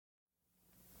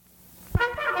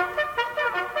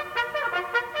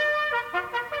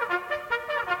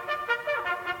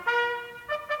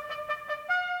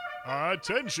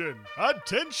Attention!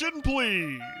 Attention,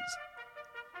 please!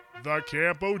 The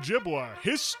Camp Ojibwa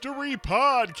History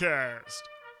Podcast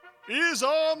is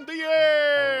on the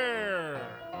air!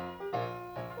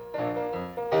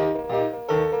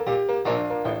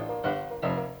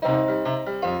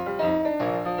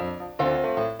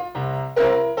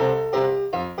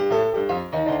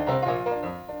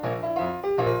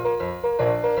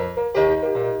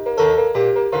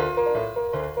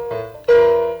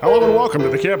 Hello and welcome to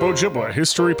the Camp Ojibwa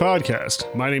History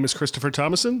Podcast. My name is Christopher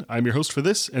Thomason. I'm your host for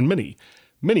this and many,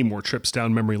 many more trips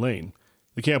down memory lane.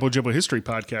 The Camp Ojibwa History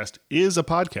Podcast is a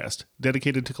podcast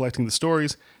dedicated to collecting the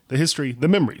stories, the history, the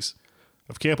memories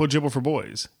of Camp Ojibwa for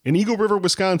Boys in Eagle River,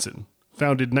 Wisconsin,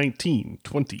 founded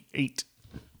 1928.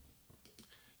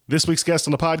 This week's guest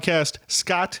on the podcast,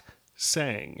 Scott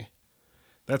Sang.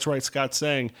 That's right, Scott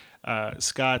Sang.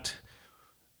 Scott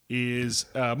is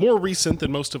more recent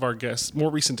than most of our guests, more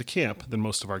recent to camp than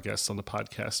most of our guests on the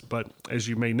podcast. But as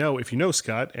you may know, if you know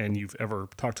Scott and you've ever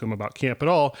talked to him about camp at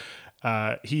all,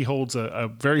 he holds a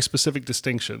very specific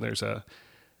distinction. There's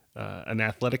an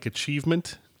athletic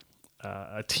achievement,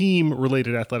 a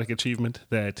team-related athletic achievement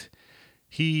that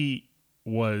he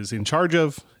was in charge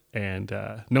of and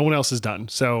no one else has done.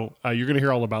 So you're going to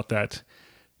hear all about that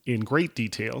in great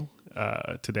detail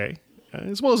today,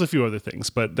 as well as a few other things,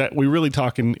 but that we really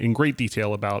talk in great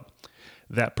detail about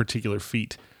that particular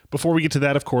feat. Before we get to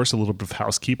that, of course, a little bit of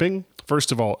housekeeping.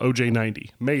 First of all, OJ90,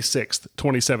 May 6th,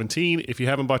 2017. If you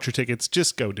haven't bought your tickets,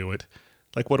 just go do it.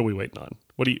 Like, what are we waiting on?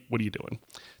 What are you doing?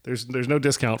 There's no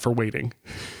discount for waiting.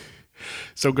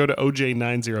 So go to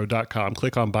oj90.com,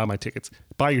 click on buy my tickets,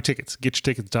 buy your tickets, get your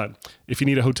tickets done. If you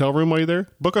need a hotel room while you're there,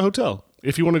 book a hotel.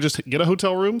 If you want to just get a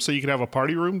hotel room so you can have a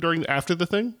party room after the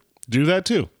thing, do that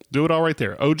too. Do it all right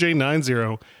there.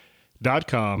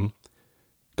 oj90.com.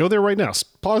 Go there right now.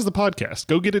 Pause the podcast.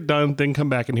 Go get it done. Then come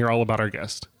back and hear all about our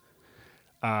guest.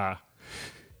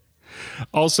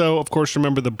 Also, of course,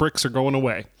 remember the bricks are going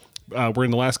away. We're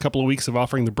in the last couple of weeks of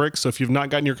offering the bricks. So if you've not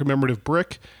gotten your commemorative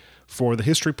brick for the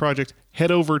history project, head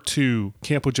over to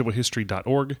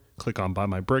campojibwahistory.org. Click on Buy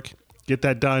My Brick. Get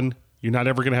that done. You're not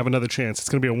ever going to have another chance. It's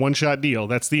going to be a one-shot deal.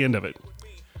 That's the end of it.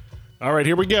 All right,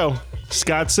 here we go.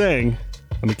 Scott Sang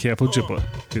on the Camp Ojibwa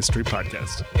History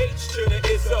Podcast. H to the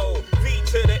Izzo, V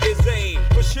to the Izzy.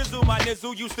 For shizzle, my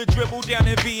nizzle used to dribble down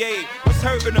in VA. Was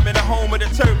herbing them in the home of the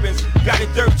turbans. Got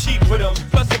it dirt cheap for them.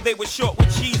 Plus, if they were short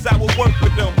with cheese, I would work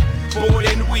with them. More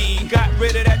than we got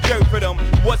rid of that dirt for them.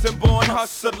 Wasn't born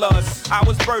hustlers, I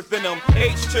was birthing them.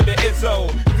 H to the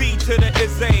Izzo, V to the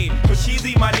Izzy. For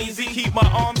sheezy, my kneesy, keep my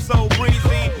arms so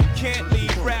breezy. Can't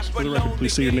leave rap For the record,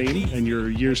 please say your name and your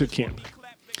years at camp.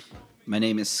 My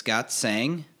name is Scott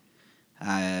Sang.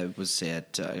 I was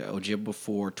at Ojibwa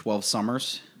for 12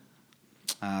 summers.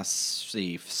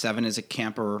 7 as a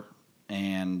camper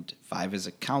and 5 as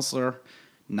a counselor.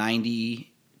 90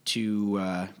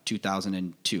 to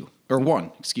 2002.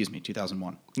 Or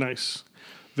 2001. Nice.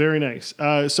 Very nice.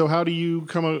 So how do you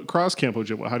come across Camp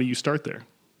Ojibwa? How do you start there?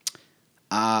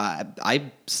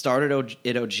 I started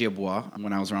at Ojibwa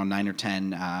when I was around 9 or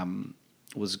 10.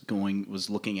 Was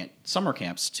looking at summer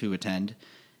camps to attend,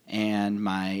 and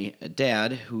my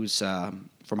dad, who's from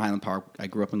Highland Park, I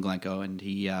grew up in Glencoe, and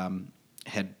he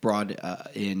had brought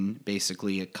in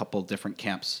basically a couple different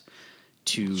camps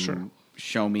to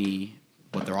show me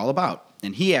what they're all about.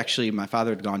 And my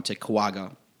father had gone to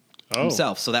Kawaga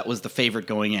himself, so that was the favorite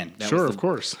going in. That was of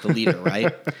course. The leader,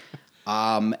 right?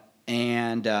 The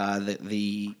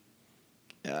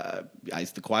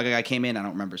Kawaga guy came in, I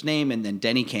don't remember his name, and then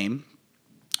Denny came.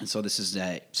 And so this is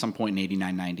at some point in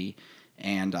 89, 90.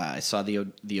 And I saw the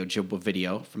Ojibwa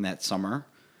video from that summer.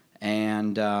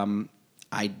 And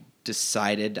I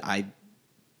decided I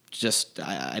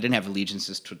didn't have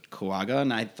allegiances to Kawaga,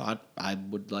 and I thought I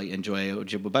would enjoy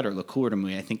Ojibwa better. It looked cooler to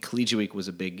me. I think Collegiate Week was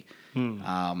a big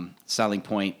selling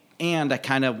point. And I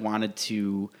kind of wanted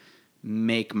to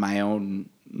make my own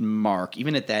mark,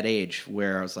 even at that age,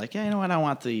 where I was like, yeah, you know what, I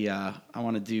want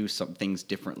to do some things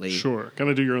differently. Sure, kind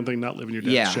of do your own thing, not live in your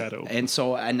dad's shadow. And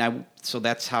so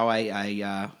that's how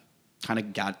I kind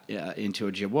of got into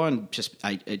Ojibwa, and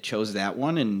I chose that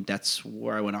one, and that's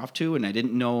where I went off to. And I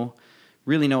didn't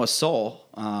really know a soul.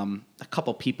 A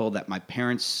couple people that my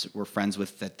parents were friends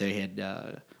with that they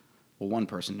had. One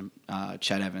person,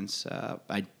 Chet Evans,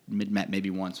 I met maybe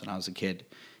once when I was a kid.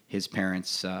 His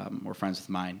parents were friends with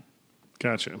mine.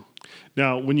 Gotcha.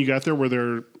 Now, when you got there, were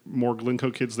there more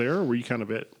Glencoe kids there, or were you kind of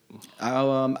it?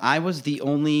 I was the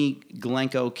only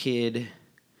Glencoe kid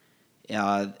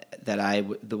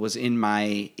that was in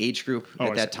my age group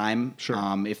at that time. Sure.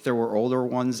 If there were older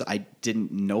ones, I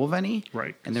didn't know of any.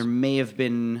 Right. And there may have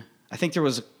been I think there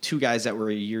was 2 guys that were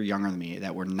a year younger than me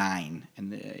that were 9 in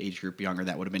the age group younger.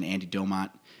 That would have been Andy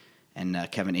Domont and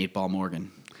Kevin 8-Ball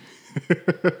Morgan.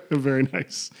 Very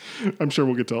nice. I'm sure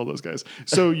we'll get to all those guys.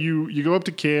 So you go up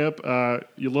to camp,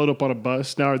 you load up on a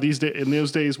bus. Now, in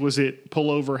those days, was it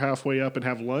pull over halfway up and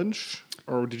have lunch,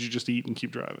 or did you just eat and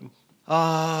keep driving?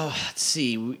 Let's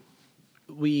see.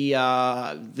 We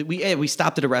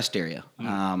stopped at a rest area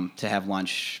to have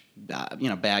lunch,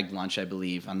 bagged lunch, I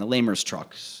believe, on the Lamers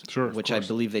trucks, sure, which I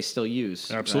believe they still use.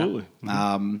 Absolutely.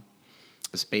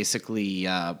 It's basically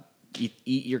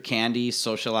eat your candy,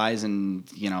 socialize, and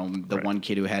the one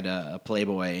kid who had a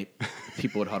Playboy,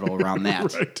 people would huddle around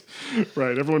that.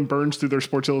 Right. Everyone burns through their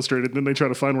Sports Illustrated, and then they try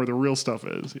to find where the real stuff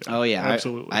is. Yeah, oh yeah,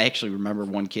 absolutely. I actually remember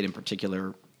one kid in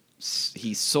particular.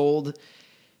 He sold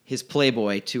his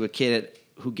Playboy to a kid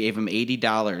who gave him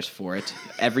 $80 for it.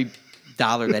 Every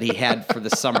dollar that he had for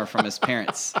the summer from his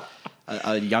parents.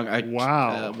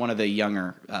 Wow. One of the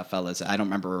younger fellas. I don't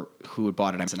remember who had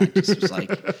bought it. And I just was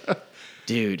like,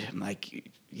 dude, I'm like, you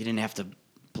didn't have to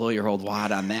blow your whole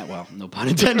wad on that. Well, no pun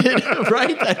intended,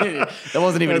 right? That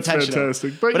wasn't even intentional.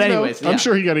 Fantastic. But anyways, I'm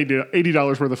sure he got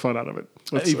 $80 worth of fun out of it.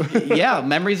 Yeah,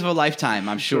 memories of a lifetime,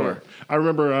 I'm sure. I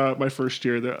remember my first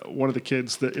year, one of the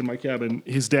kids in my cabin,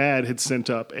 his dad had sent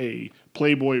up a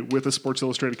Playboy with a Sports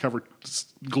Illustrated cover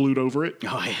glued over it.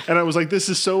 Oh, yeah. And I was like, this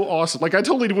is so awesome. Like, I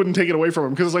totally wouldn't take it away from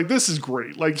him because I was like, this is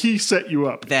great. Like, he set you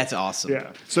up. That's awesome.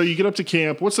 Yeah. So you get up to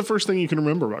camp. What's the first thing you can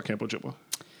remember about Camp Ojibwa?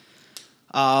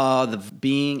 I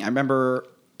remember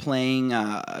playing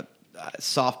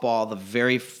softball the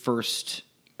very first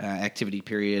activity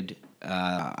period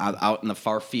out in the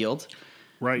far field.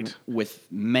 Right. With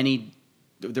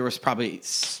there was probably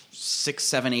 6,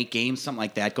 7, 8 games, something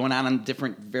like that, going on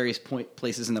different various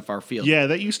places in the far field. Yeah,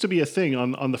 that used to be a thing.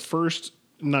 On the first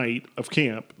night of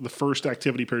camp, the first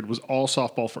activity period was all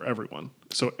softball for everyone.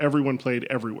 So everyone played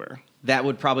everywhere. That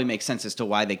would probably make sense as to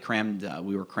why they crammed.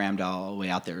 We were crammed all the way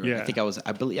out there. Yeah. Was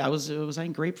I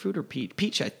in grapefruit or peach?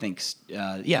 Peach, I think.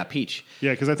 Peach.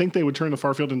 Yeah, because I think they would turn the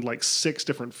far field into like 6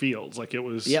 different fields. Like it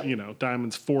was, Yep.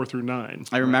 diamonds 4 through 9.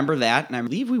 I remember that, and I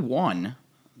believe we won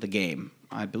the game.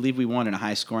 I believe we won in a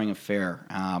high-scoring affair.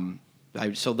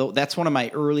 That's one of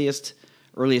my earliest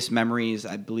memories.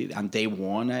 I believe on day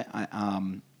one.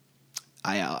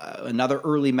 Another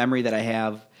early memory that I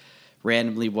have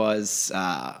randomly was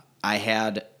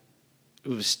it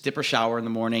was dip or shower in the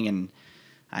morning, and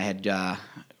I had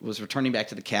was returning back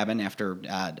to the cabin after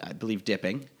I believe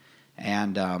dipping,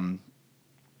 and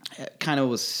kind of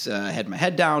was had my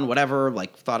head down, whatever.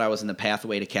 Like thought I was in the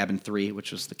pathway to cabin 3,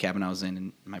 which was the cabin I was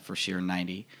in my first year in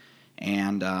 '90,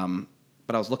 and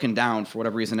but I was looking down for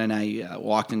whatever reason, and I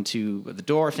walked into the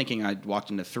door thinking I'd walked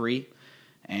into 3,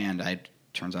 and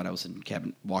turns out I was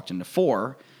walked into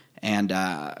 4. And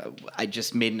I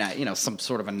just made some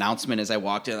sort of announcement as I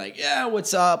walked in, like, yeah,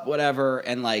 what's up, whatever.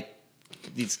 And like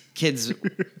these kids,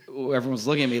 everyone was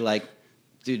looking at me like,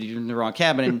 dude, you're in the wrong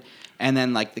cabin. And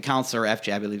then like the counselor,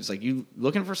 FJ, I believe, was like, you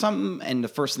looking for something? And the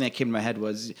first thing that came to my head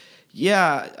was,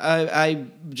 yeah,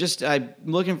 I'm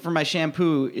looking for my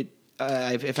shampoo.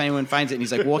 If anyone finds it. And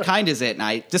he's like, well, what kind is it?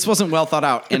 And this wasn't well thought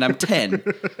out, and I'm 10.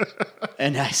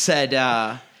 And I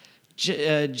said,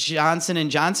 Johnson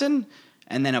 & Johnson.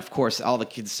 And then, of course, all the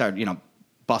kids started,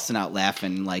 busting out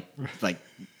laughing like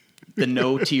the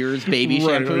no tears baby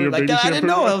shampoo. Like, I didn't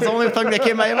know. That was the only thing that came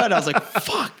to my head. I was like,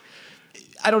 fuck.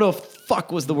 I don't know if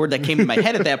fuck was the word that came to my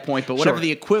head at that point, but whatever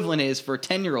the equivalent is for a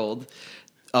 10-year-old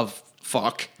of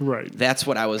fuck. Right. That's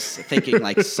what I was thinking,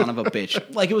 like, son of a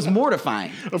bitch. Like, it was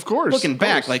mortifying. Of course. Looking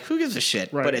back, like, who gives a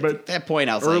shit? Right. But at that point,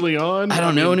 I was early on, I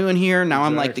don't know anyone here. Now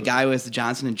I'm like the exactly. guy who has the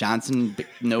Johnson & Johnson,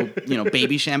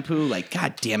 baby shampoo. Like,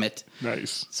 God damn it.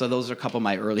 Nice. So those are a couple of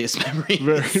my earliest memories.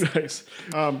 Very nice.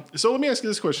 So let me ask you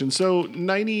this question. So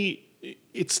 90,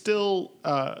 it's still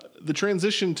the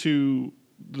transition to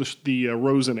the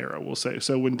Rosen era, we'll say.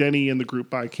 So when Denny and the group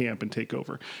buy camp and take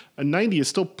over, 90 is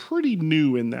still pretty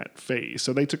new in that phase.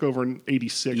 So they took over in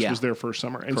 86 was their first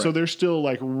summer. And so they're still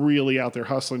like really out there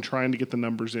hustling, trying to get the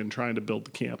numbers in, trying to build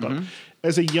the camp up.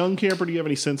 As a young camper, do you have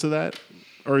any sense of that?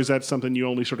 Or is that something you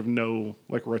only sort of know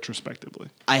like retrospectively?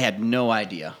 I had no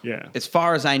idea. Yeah. As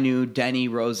far as I knew, Denny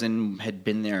Rosen had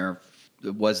been there,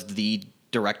 was the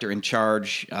director in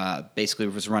charge, basically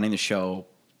was running the show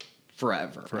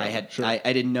forever.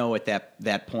 I didn't know at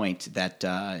that point that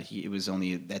it was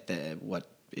only at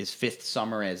his 5th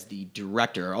summer as the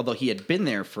director, although he had been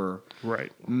there for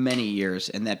many years,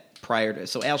 and that prior to,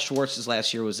 so Al Schwartz's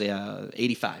last year was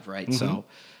 85, right? Mm-hmm. So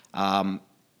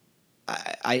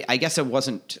I guess I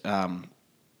wasn't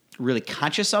really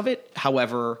conscious of it.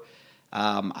 However,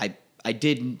 I I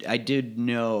did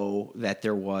know that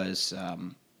there was.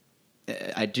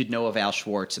 I did know of Al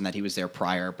Schwartz and that he was there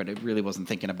prior, but I really wasn't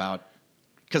thinking about.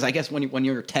 Because I guess when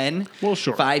you're 10, well,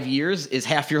 sure. 5 years is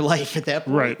half your life at that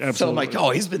point. Right, absolutely. So I'm like, oh,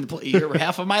 he's been here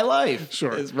half of my life.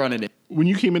 Sure. Is running it. When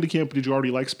you came into camp, did you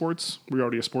already like sports? Were you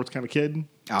already a sports kind of kid?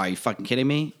 Oh, are you fucking kidding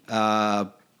me?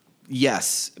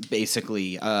 Yes,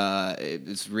 basically.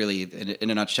 It's really, in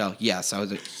a nutshell, yes. I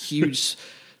was a huge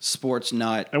sports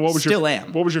nut. And what was Still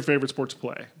am. What was your favorite sport to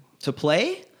play? To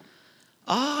play?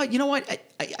 You know what?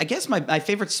 I guess my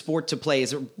favorite sport to play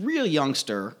as a real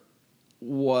youngster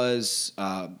was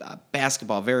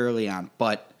basketball very early on,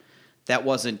 but that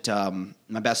wasn't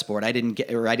my best sport. I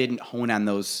didn't hone on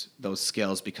those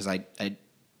skills because I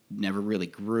never really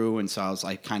grew, and so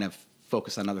I kind of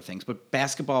focused on other things. But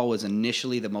basketball was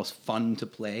initially the most fun to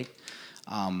play.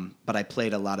 But I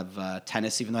played a lot of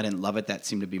tennis, even though I didn't love it. That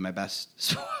seemed to be my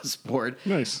best sport.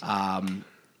 Nice.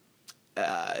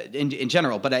 In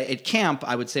general, but at camp,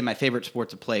 I would say my favorite sport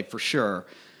to play for sure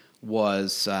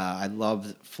was I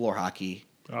loved floor hockey.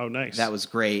 Oh, nice. That was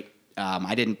great.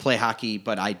 I didn't play hockey,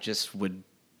 but I just would,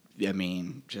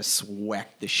 just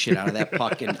whack the shit out of that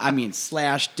puck. And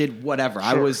slash, did whatever. Sure.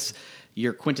 I was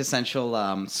your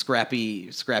quintessential scrappy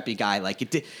guy.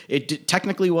 Like it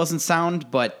technically wasn't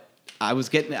sound, but I was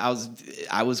going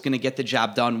to get the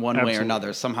job done one way or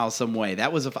another, somehow, some way.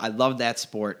 I loved that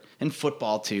sport, and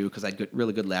football too, because I had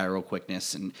really good lateral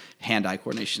quickness, and hand-eye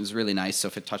coordination is really nice. So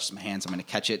if it touches my hands, I'm going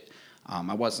to catch it.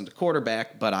 I wasn't a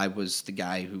quarterback, but I was the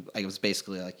guy who I was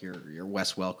basically like your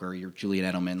Wes Welker, your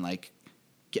Julian Edelman, like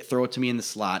throw it to me in the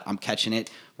slot. I'm catching it.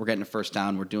 We're getting a first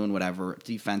down. We're doing whatever.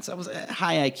 Defense. I was a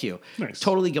high IQ. Nice.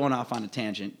 Totally going off on a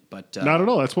tangent, but not at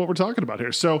all. That's what we're talking about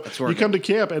here. So you come to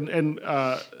camp, and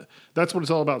that's what it's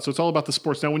all about. So it's all about the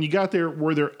sports. Now, when you got there,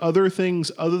 were there other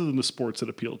things other than the sports that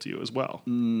appealed to you as well?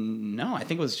 No, I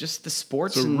think it was just the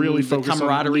sports. So and really the focus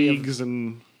camaraderie on leagues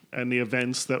and the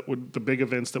events the big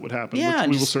events that would happen, yeah,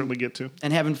 which we will certainly get to.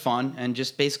 And having fun, and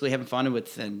just basically having fun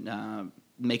with and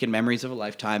making memories of a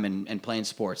lifetime and playing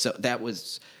sports. So that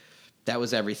was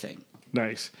everything.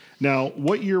 Nice. Now,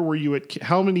 what year were you at?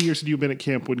 How many years had you been at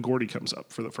camp when Gordy comes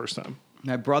up for the first time?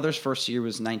 My brother's first year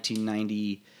was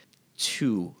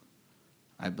 1992,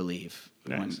 I believe.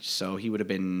 Nice. So he would have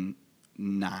been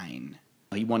 9.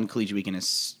 He won Collegiate Week in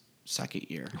his second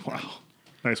year. Wow.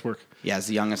 Nice work. Yeah, as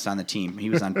the youngest on the team. He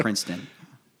was on Princeton.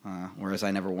 Whereas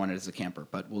I never won it as a camper,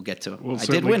 but we'll get to it. I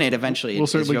did win it eventually. We'll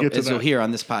certainly get to that. As you'll hear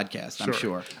on this podcast, I'm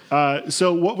sure.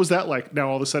 So what was that like now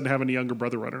all of a sudden having a younger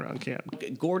brother running around camp?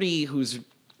 Gordy, who's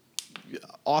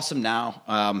awesome now,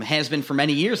 has been for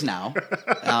many years now.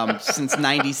 Since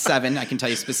 97, I can tell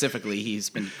you specifically, he's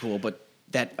been cool. But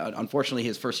that, unfortunately,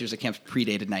 his first years at camp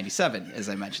predated 97, as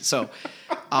I mentioned. So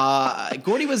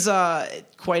Gordy was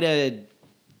quite a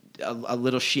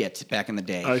little shit back in the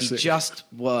day. He just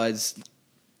was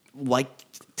liked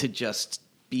to just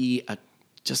be a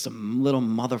little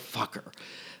motherfucker.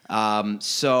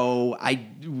 So I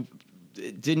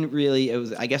didn't really. It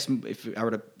was, I guess, if I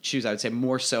were to choose, I would say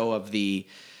more so of the,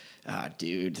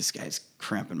 dude, this guy's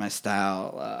cramping my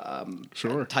style,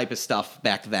 type of stuff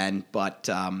back then. But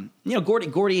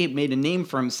Gordy made a name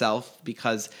for himself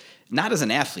because not as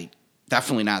an athlete,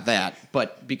 definitely not that,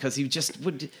 but because he just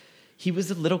would. He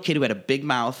was a little kid who had a big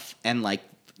mouth and like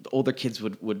the older kids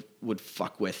would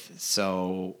fuck with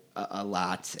so a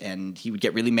lot, and he would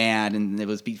get really mad, and it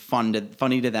would be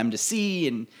funny to them to see,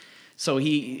 and so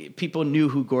people knew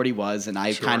who Gordy was, and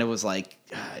I kind of was like,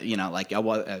 I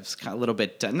was kind of a little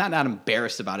bit not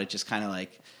embarrassed about it, just kind of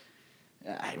like,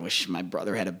 I wish my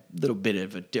brother had a little bit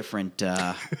of a different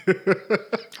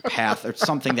path or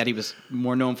something that he was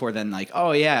more known for than like,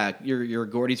 oh yeah, you're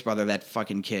Gordy's brother, that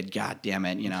fucking kid, god damn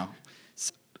it,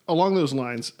 Along those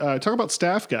lines, talk about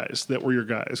staff guys that were your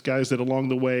guys that along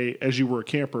the way, as you were a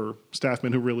camper,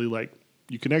 staffmen who really like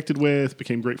you connected with,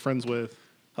 became great friends with.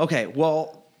 Okay,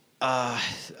 well,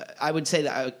 I would say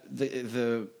that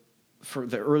for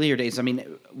the earlier days, I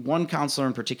mean, one counselor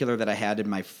in particular that I had in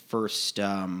my first,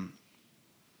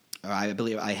 I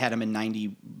believe I had him in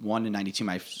 91 and 92,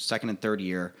 my second and third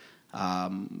year,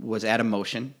 was Adam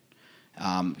Motion.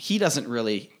 He doesn't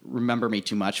really remember me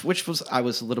too much, which I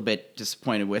was a little bit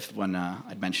disappointed with when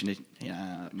I'd mentioned it.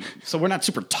 So we're not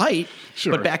super tight,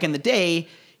 but back in the day,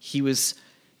 he was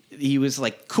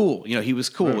like cool. He was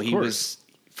cool. He was,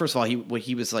 first of all,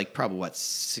 he was like probably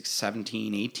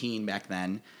 17, 18 back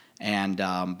then, and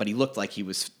but he looked like he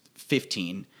was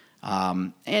 15.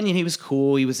 And he was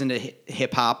cool. He was into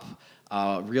hip hop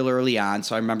real early on,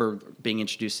 so I remember being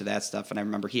introduced to that stuff. And I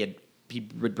remember he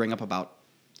would bring up about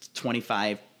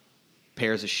 25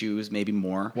 pairs of shoes, maybe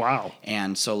more. Wow.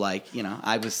 And so, like,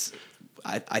 I was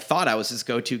I thought I was his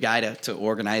go-to guy to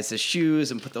organize his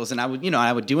shoes and put those in. I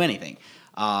would do anything.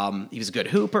 He was a good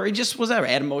hooper. He just was there.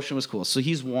 Adam Motion was cool. So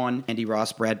he's one. Andy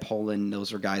Ross, Brad Poland,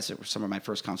 those were guys that were some of my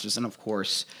first counselors. And of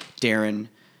course, Darren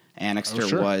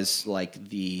Annixter was like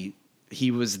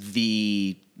he was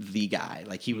the guy.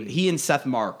 Like he and Seth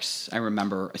Marks, I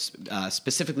remember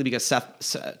specifically because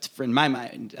Seth, in my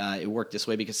mind, it worked this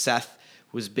way because Seth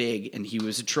was big and he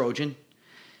was a Trojan,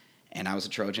 and I was a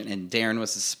Trojan, and Darren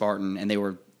was a Spartan, and they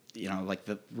were,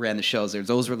 ran the shows there.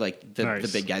 Those were like the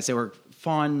big guys. They were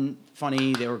fun,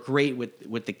 funny. They were great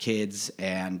with the kids,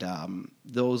 and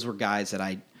those were guys that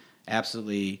I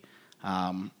absolutely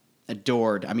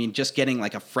adored. I mean, just getting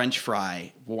like a French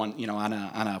fry on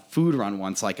a food run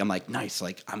once, like I'm like, nice,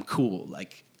 like I'm cool,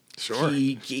 like sure.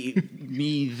 He gave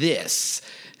me this,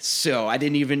 so I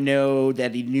didn't even know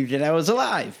that he knew that I was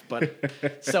alive. But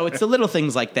so it's the little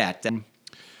things like that.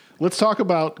 Let's talk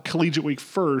about Collegiate Week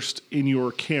first in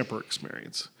your camper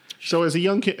experience. So as a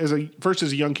young camper,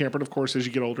 and of course, as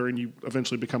you get older and you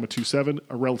eventually become a 2.7,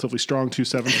 a relatively strong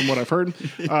 2.7 from what I've heard.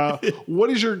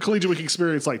 What is your Collegiate Week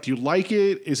experience like? Do you like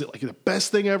it? Is it like the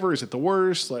best thing ever? Is it the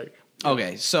worst?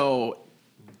 Okay, so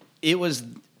it was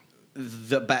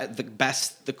the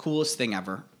best, the coolest thing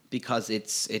ever, because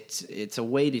it's a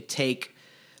way to take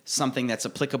something that's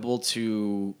applicable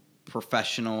to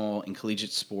professional and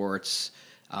collegiate sports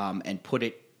and put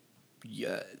it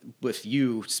with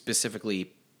you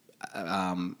specifically.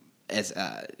 As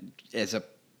a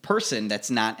person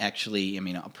that's not actually,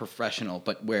 a professional,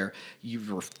 but where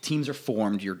your teams are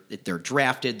formed, they're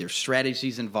drafted, there's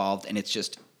strategies involved, and it's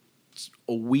just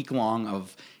a week long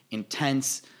of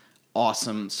intense,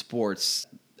 awesome sports,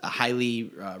 a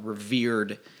highly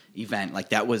revered event. Like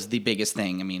that was the biggest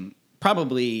thing.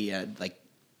 Probably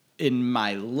in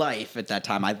my life at that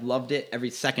time, I loved it, every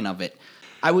second of it.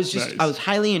 I was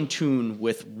highly in tune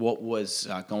with what was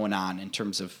going on in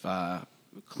terms of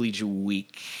Collegiate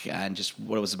Week and just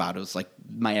what it was about. It was like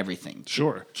my everything.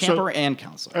 Sure. Camper and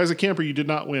counselor. As a camper, you did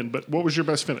not win, but what was your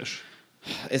best finish?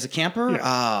 As a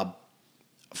camper,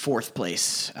 fourth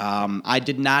place. I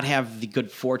did not have the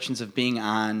good fortunes of being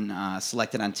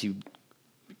selected onto.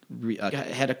 I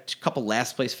had a couple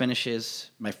last place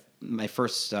finishes. My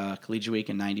first Collegiate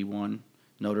Week in '91,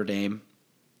 Notre Dame.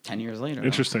 10 years later.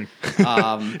 Interesting.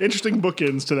 Interesting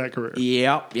bookends to that career.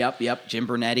 Yep. Jim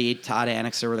Bernetti, Todd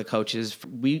Annixter were the coaches.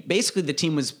 The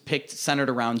team was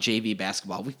centered around JV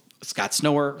basketball. Scott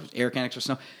Snower, Eric Annixter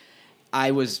Snow.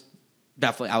 I was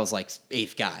like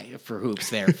eighth guy for hoops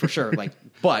there for sure.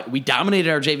 But we dominated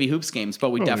our JV hoops games,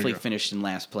 but we definitely finished in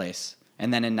last place.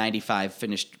 And then in '95,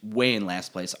 finished way in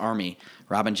last place. Army,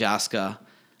 Robin Jaska.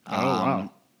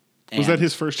 Wow. Was that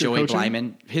his first year Joey coaching?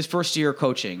 Blyman, his first year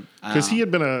coaching. Because he had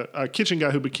been a kitchen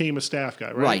guy who became a staff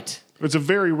guy, right? Right. It's a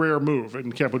very rare move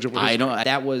in Camp Ojibwa. I know.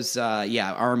 That was,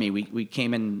 Army. We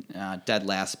came in dead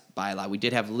last by a lot. We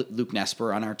did have Luke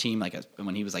Nesper on our team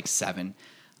when he was 7.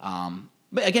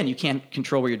 But again, you can't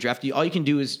control where you're drafted. All you can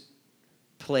do is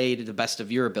play to the best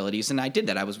of your abilities, and I did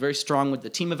that. I was very strong with the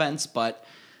team events, but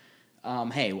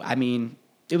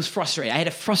it was frustrating. I had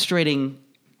a frustrating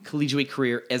collegiate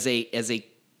career as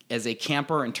a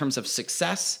camper in terms of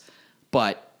success,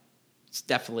 but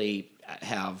definitely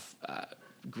have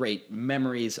great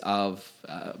memories of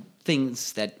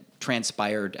things that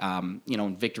transpired,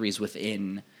 victories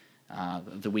within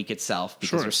the week itself,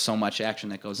 because there's so much action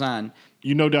that goes on.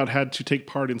 You no doubt had to take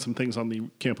part in some things on the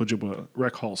Camp Ojibwa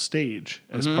Rec Hall stage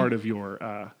as part of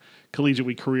your collegiate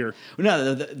week career.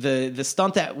 No, the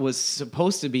stunt that was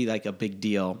supposed to be like a big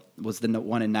deal was the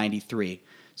one in '93.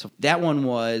 So that one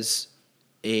was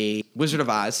a Wizard of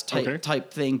Oz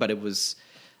type thing, but it was,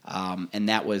 and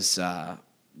that was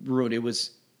ruined. It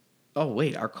was,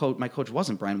 my coach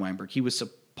wasn't Brian Weinberg. He was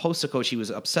supposed to coach. He was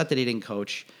upset that he didn't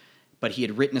coach, but he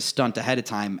had written a stunt ahead of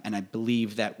time, and I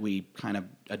believe that we kind of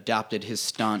adopted his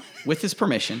stunt with his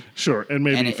permission. Sure, and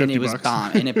maybe $50. And it was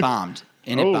bombed, and it bombed,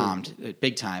 and it bombed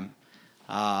big time.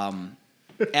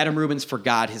 Adam Rubens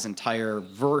forgot his entire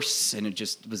verse, and it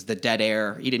just was the dead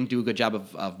air. He didn't do a good job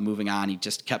of moving on. He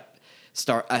just kept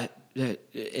and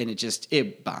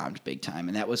it bombed big time,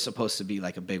 and that was supposed to be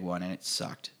like a big one, and it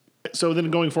sucked. So then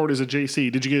going forward as a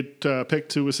JC, did you get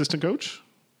picked to assistant coach?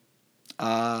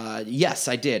 Yes,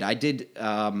 I did. I did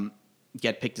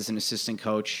get picked as an assistant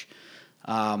coach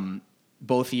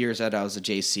both years that I was a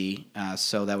JC,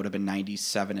 so that would have been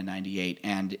 97 and 98,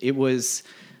 and it was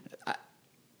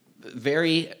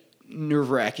very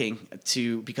nerve-wracking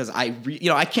because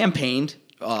I campaigned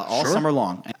all summer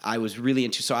long. I was really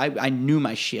into, so I knew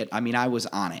my shit. I was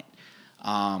on it.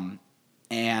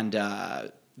 And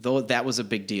though that was a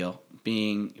big deal,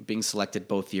 being selected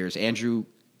both years. Andrew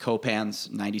Copans,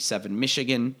 97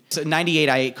 Michigan. So 98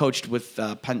 I coached with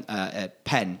at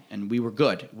Penn, and we were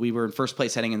good. We were in first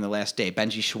place heading in the last day.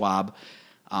 Benji Schwab.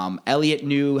 Elliot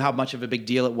knew how much of a big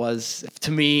deal it was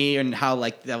to me and how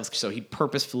that was. So he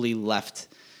purposefully left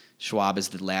Schwab as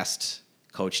the last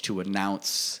coach to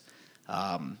announce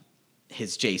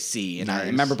his JC. And Nice. I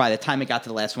remember by the time it got to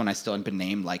the last one, I still hadn't been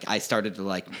named. I started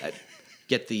to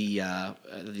get the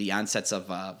onsets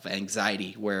of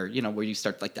anxiety where you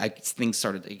start things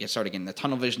started getting the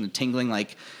tunnel vision, the tingling.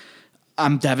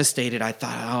 I'm devastated. I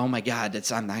thought, oh my God,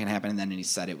 it's not going to happen. And then he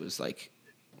said it was I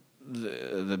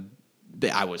don't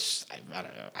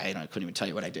know. I couldn't even tell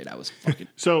you what I did. I was fucking.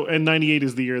 So, and 98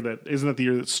 is the year isn't that the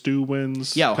year that Stu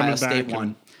wins? Yeah, Ohio coming State back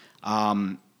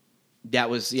won. That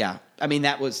was I mean,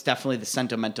 that was definitely the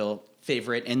sentimental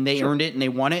favorite, and they earned it and they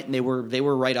won it, and they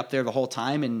were right up there the whole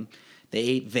time, and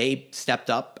they stepped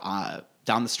up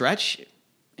down the stretch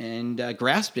and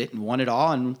grasped it and won it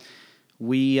all, and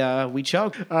we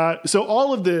choked. So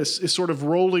all of this is sort of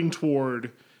rolling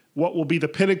toward what will be the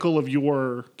pinnacle of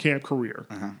your camp career.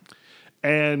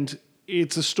 And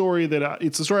it's a story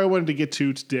I wanted to get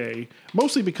to today,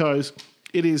 mostly because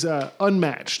it is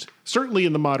unmatched, certainly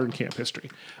in the modern camp history.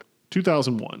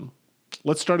 2001.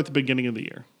 Let's start at the beginning of the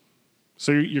year.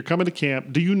 So you're coming to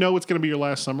camp. Do you know it's going to be your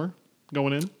last summer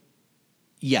going in?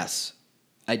 Yes,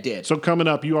 I did. So coming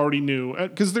up, you already knew,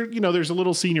 because there's a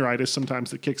little senioritis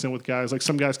sometimes that kicks in with guys. Like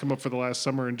some guys come up for the last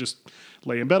summer and just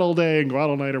lay in bed all day and go out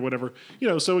all night or whatever.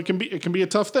 So it can be a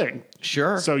tough thing.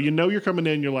 Sure. So you're coming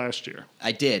in your last year.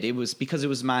 I did. It was because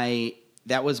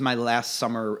that was my last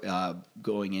summer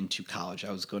going into college.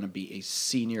 I was going to be a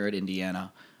senior at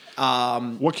Indiana.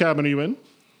 What cabin are you in?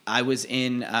 I was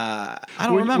in. I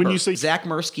don't remember. When you say Zach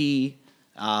Mursky,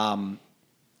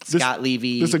 Scott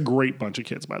Levy. This is a great bunch of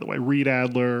kids, by the way. Reed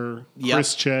Adler,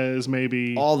 Chris Ches,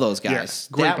 maybe all those guys.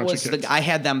 Yeah, great that bunch was of kids. I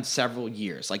had them several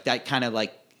years. I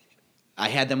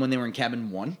had them when they were in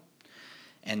cabin 1,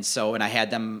 and I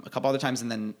had them a couple other times,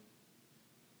 and then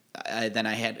I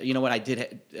had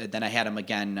then I had them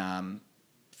again.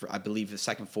 For I believe the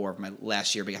second 4 of my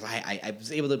last year because I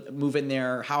was able to move in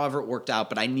there. However, it worked out,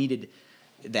 but I needed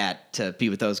that to be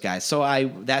with those guys.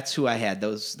 So that's who I had,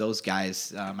 those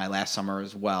guys, my last summer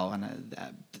as well. And I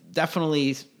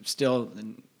definitely still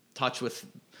in touch with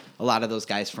a lot of those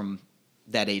guys from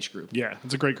that age group. Yeah,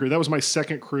 it's a great crew. That was my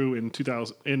second crew in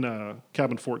 2000 in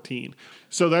cabin 14.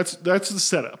 So that's the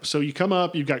setup. So you come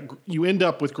up, you end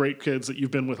up with great kids that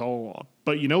you've been with all along.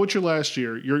 But it's your last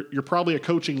year. You're probably a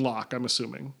coaching lock, I'm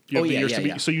assuming. You have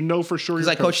yeah. So for sure because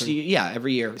you're I coached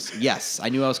every year. Yes, I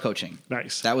knew I was coaching.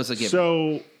 Nice. That was a given.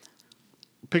 So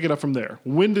pick it up from there.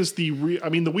 When does the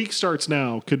week starts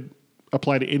now could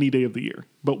apply to any day of the year.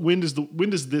 But when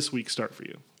does this week start for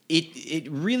you? It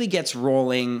really gets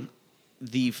rolling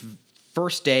the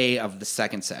first day of the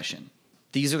second session.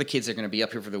 These are the kids that are going to be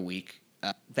up here for the week.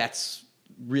 That's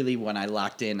really when I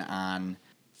locked in on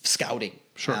scouting.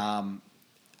 Sure.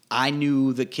 I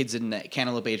knew the kids in the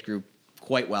Cantaloupe age group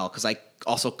quite well because I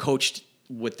also coached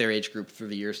with their age group through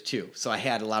the years too. So I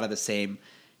had a lot of the same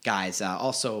guys.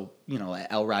 Also,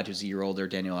 Elrod, who's a year older,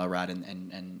 Daniel Elrod,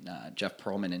 and Jeff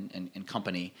Perlman and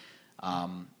company.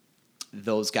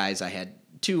 Those guys I had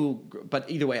too. But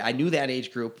either way, I knew that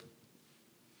age group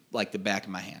like the back of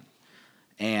my hand.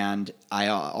 And I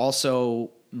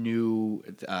also knew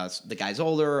the guys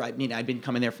older. I mean, I'd been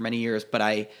coming there for many years, but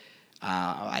I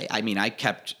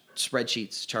kept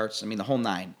spreadsheets, charts, the whole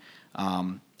nine.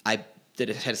 I had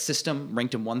a system,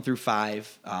 ranked them 1 through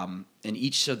 5 in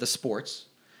each of the sports,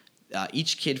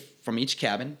 each kid from each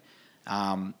cabin,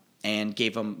 and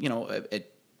gave them,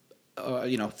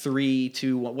 3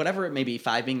 to whatever it may be,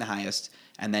 5 being the highest,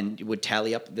 and then would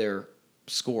tally up their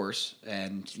scores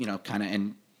and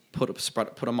and put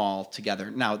them all together.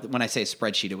 Now, when I say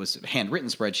spreadsheet, it was a handwritten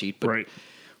spreadsheet, but right.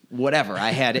 Whatever,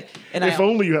 I had it. And if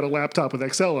only you had a laptop with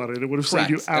Excel on it, it would have saved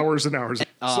you hours and hours.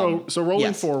 So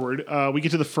rolling forward, we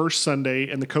get to the first Sunday,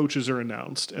 and the coaches are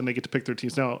announced, and they get to pick their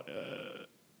teams. Now,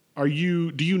 do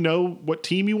you know what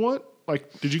team you want?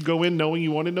 Like, did you go in knowing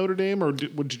you wanted Notre Dame, or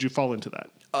did you fall into that?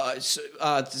 This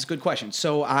is a good question.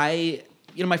 So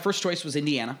my first choice was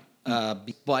Indiana,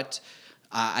 but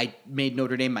I made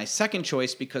Notre Dame my second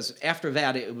choice because after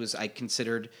that I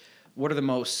considered what are the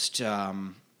most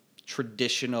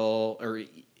traditional, or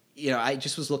I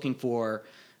just was looking for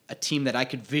a team that I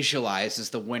could visualize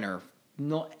as the winner.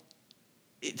 No,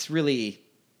 it's really,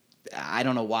 I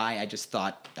don't know why. I just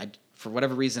thought, for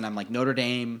whatever reason, I'm like Notre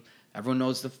Dame. Everyone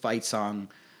knows the fight song.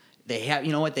 They have,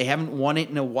 they haven't won it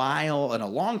in a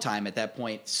long time at that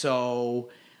point. So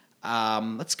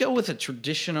let's go with a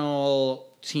traditional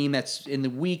team that's in the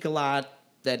week a lot.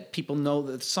 that people know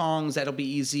the songs. That'll be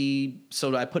easy.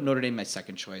 So I put Notre Dame my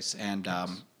second choice, and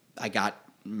I got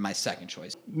my second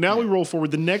choice. Now we roll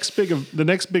forward. The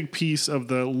next big piece of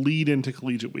the lead into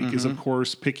Collegiate Week is, of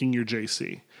course, picking your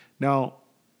JC. Now,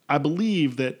 I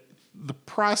believe that the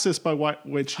process by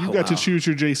which you got to choose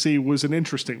your JC was an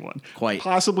interesting one. Quite.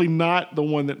 Possibly not the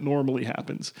one that normally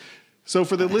happens. So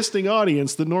for the listening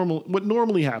audience, what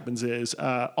normally happens is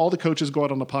all the coaches go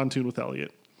out on the pontoon with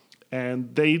Elliot,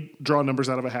 and they draw numbers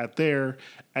out of a hat there,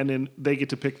 and then they get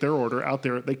to pick their order out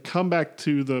there. They come back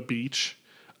to the beach,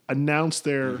 announce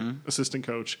their assistant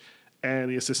coach, and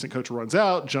the assistant coach runs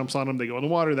out, jumps on them, they go in the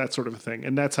water, that sort of a thing.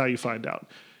 And that's how you find out.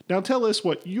 Now tell us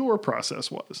what your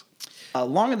process was.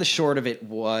 Long and the short of it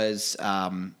was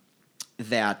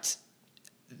that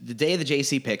the day of the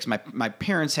JC picks, my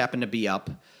parents happened to be up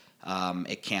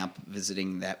at camp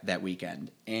visiting that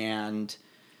weekend. And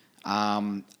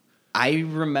I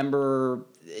remember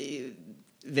we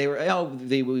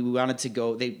wanted to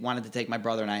go. They wanted to take my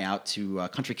brother and I out to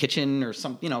Country Kitchen or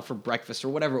some, for breakfast or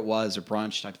whatever it was, or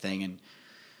brunch type thing. And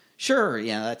sure,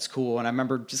 yeah, that's cool. And I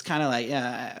remember just kind of like,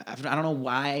 yeah, I don't know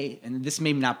why. And this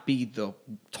may not be the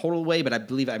total way, but I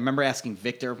remember asking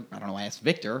Victor. I don't know why I asked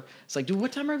Victor. It's like, dude,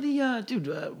 what time are we doing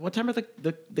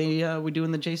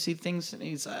the JC things? And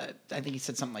he's, I think he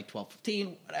said something like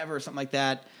 12:15, whatever, something like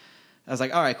that. I was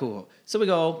like, all right, cool. So we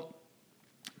go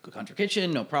Country Kitchen,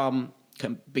 no problem.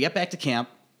 We get back to camp,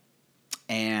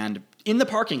 and in the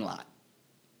parking lot,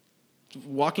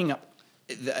 walking up,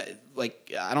 I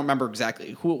don't remember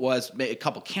exactly who it was. A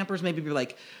couple campers maybe were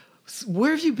like,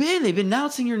 "Where have you been? They've been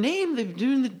announcing your name. They're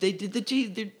doing the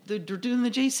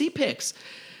JC picks."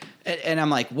 And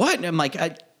I'm like, "What?" And I'm like,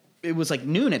 it was like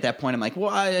noon at that point. I'm like, "Well,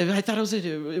 I thought it was.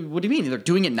 What do you mean? They're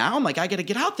doing it now?" I'm like, "I got to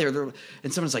get out there."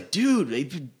 And someone's like,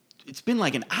 "Dude, it's been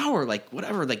like an hour. Like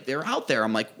whatever. Like they're out there."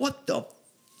 I'm like, "What the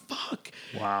fuck?"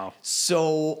 Wow.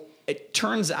 So it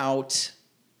turns out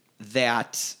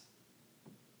that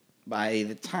by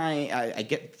the time I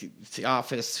get to the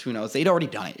office, who knows? They'd already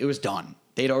done it. It was done.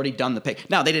 They'd already done the pick.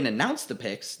 Now, they didn't announce the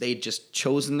picks. They'd just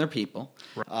chosen their people.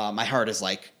 Right. My heart is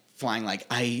like flying, like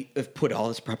I have put all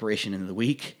this preparation into the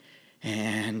week,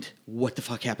 and what the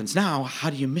fuck happens now? How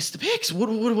do you miss the picks? What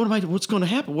am I? What's going to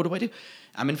happen? What do I do?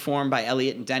 I'm informed by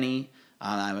Elliot and Denny.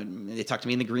 They talked to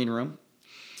me in the green room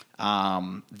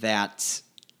that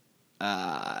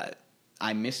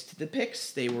I missed the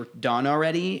picks. They were done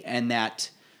already, and that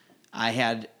I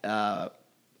had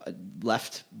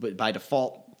left by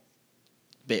default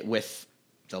bit with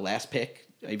the last pick,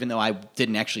 even though I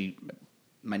didn't actually.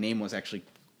 My name was actually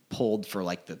pulled for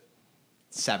like the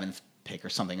 7th pick or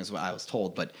something, is what I was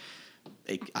told, but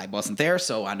I wasn't there.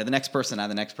 So on to the next person,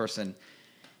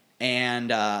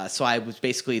 and so I was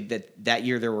basically that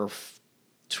year there were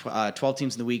 12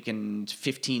 teams in the week and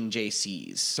 15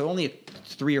 JCs. So only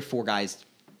 3 or 4 guys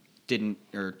didn't,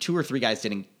 or 2 or 3 guys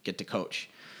didn't get to coach.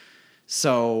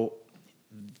 So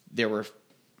there were,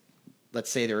 let's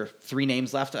say there were 3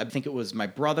 names left. I think it was my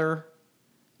brother.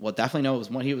 Well, definitely no, it was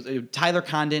one. It was Tyler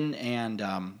Condon and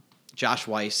Josh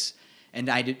Weiss, and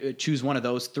I did choose one of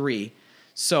those 3.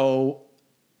 So,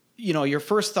 your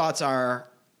first thoughts are,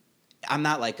 I'm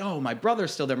not like, oh, my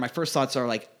brother's still there. My first thoughts are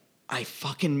like, I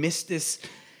fucking missed this,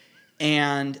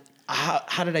 and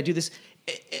how did I do this?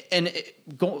 And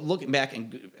looking back,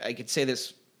 and I could say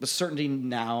this with certainty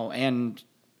now, and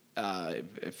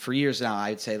for years now,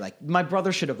 I'd say like my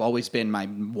brother should have always been my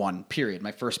one, period,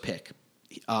 my first pick.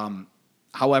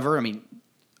 However, I mean,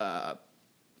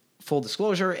 full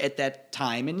disclosure, at that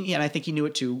time, and I think he knew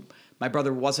it too, my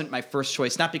brother wasn't my first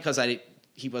choice, not because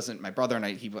he wasn't my brother and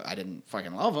I didn't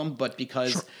fucking love him, but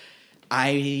because sure.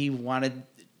 I wanted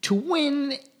to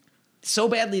win so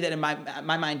badly that in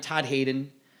my mind, Todd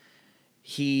Hayden,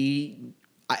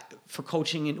 for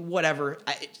coaching and whatever,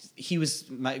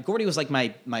 Gordy was like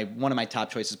my one of my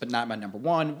top choices, but not my number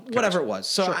one, whatever it was.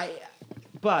 So sure.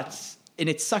 And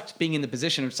it sucked being in the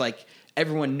position. It's like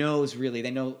everyone knows, really,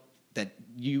 they know that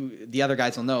the other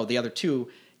guys will know, the other 2,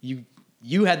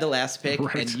 you had the last pick,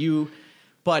 right.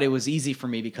 But it was easy for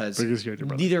me because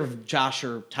neither Josh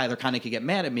or Tyler kind of could get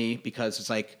mad at me, because it's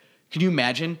like, can you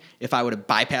imagine if I would have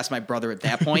bypassed my brother at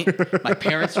that point? My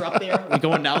parents are up there. We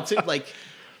go announce it. Like,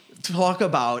 talk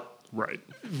about right.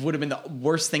 Would have been the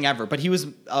worst thing ever. But he was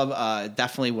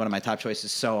definitely one of my top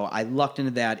choices. So I lucked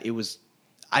into that.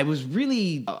 I was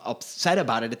really upset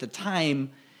about it at the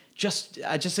time. Just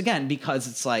again, because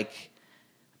it's like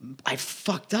I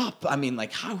fucked up. I mean,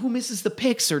 like, who misses the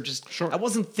picks or just, I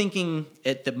wasn't thinking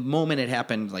at the moment it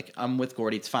happened, like, I'm with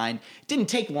Gordy, it's fine. It didn't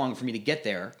take long for me to get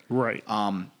there. Right.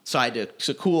 So I had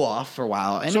to cool off for a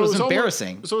while, and it was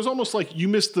embarrassing. So it was almost like you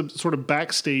missed the sort of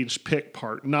backstage pick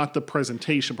part, not the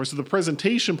presentation part. So the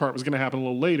presentation part was going to happen a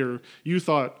little later. You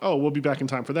thought, oh, we'll be back in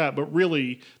time for that. But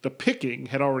really, the picking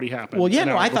had already happened. Well, yeah,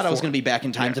 no, I thought I was going to be back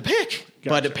in time to pick. Gotcha.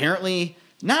 But apparently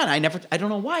not. I don't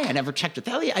know why. I never checked with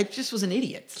Elliot. I just was an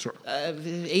idiot. Sure.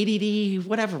 ADD,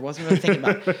 whatever. Wasn't really thinking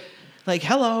about like,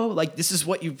 hello, like, this is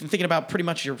what you've been thinking about pretty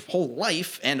much your whole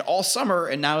life and all summer.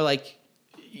 And now, like,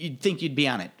 you'd think you'd be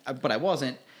on it, but I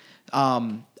wasn't.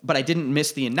 But I didn't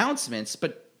miss the announcements,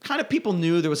 but kind of people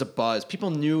knew there was a buzz.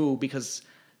 People knew because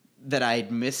that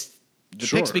I'd missed the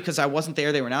picks because I wasn't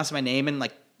there. They were announcing my name, and,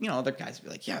 like, you know, other guys would be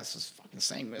like, yeah, this is fucking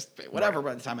insane, whatever,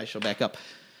 by the time I show back up.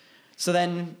 So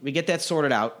then we get that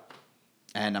sorted out,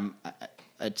 and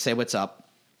I'd say what's up.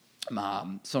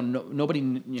 So nobody,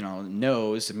 you know,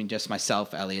 knows. I mean, just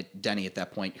myself, Elliot, Denny at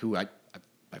that point, who I've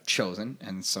chosen,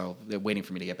 and so they're waiting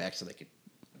for me to get back so they could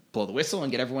blow the whistle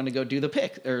and get everyone to go do the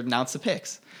pick or announce the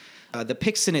picks. The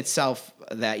picks in itself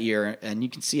that year, and you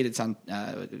can see it. It's on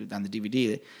the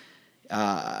DVD.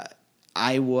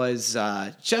 I was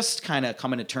just kind of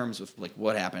coming to terms with, like,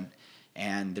 what happened,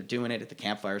 and they're doing it at the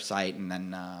campfire site, and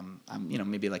then I'm, you know,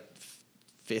 maybe like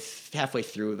halfway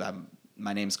through.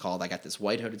 My name's called. I got this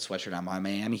white hooded sweatshirt on, my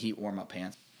Miami Heat warm up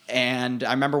pants, and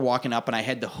I remember walking up, and I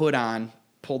had the hood on,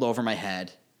 pulled over my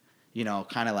head. You know,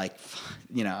 kind of like,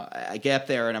 you know, I get up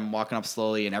there and I'm walking up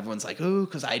slowly, and everyone's like, ooh,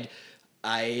 because you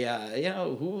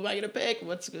know, who am I going to pick?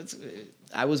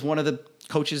 I was one of the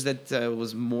coaches that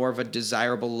was more of a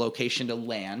desirable location to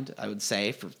land, I would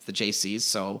say, for the JCs.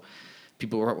 So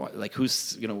people were like,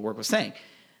 who's going to work with Sang?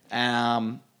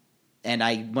 And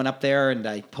I went up there and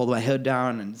I pulled my hood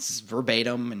down, and this is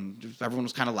verbatim, and everyone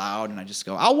was kind of loud, and I just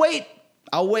go, I'll wait,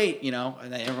 you know,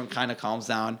 and then everyone kind of calms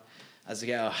down. I was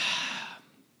like, oh.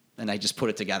 And I just put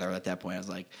it together at that point. I was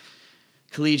like,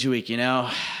 Collegiate Week, you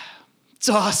know, it's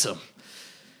awesome.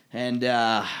 And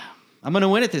I'm going to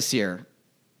win it this year.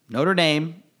 Notre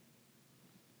Dame,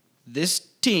 this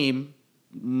team,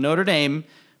 Notre Dame,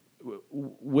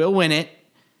 will win it.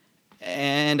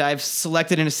 And I've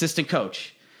selected an assistant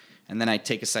coach. And then I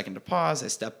take a second to pause. I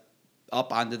step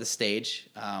up onto the stage,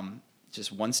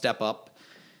 just one step up.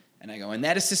 And I go, and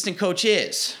that assistant coach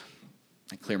is.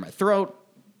 I clear my throat.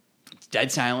 Dead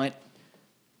silent.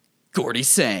 Gordy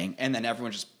Sang, and then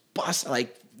everyone just busts,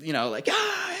 like, you know, like,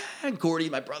 and Gordy,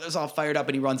 my brother's all fired up,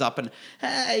 and he runs up, and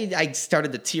I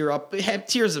started to tear up. I have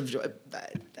tears of joy.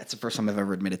 That's the first time I've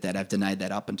ever admitted that. I've denied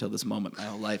that up until this moment my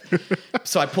whole life.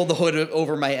 So I pulled the hood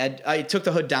over my head. I took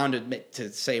the hood down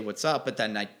to say what's up, but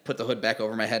then I put the hood back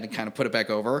over my head and kind of put it back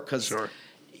over because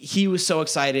he was so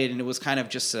excited, and it was kind of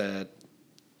just an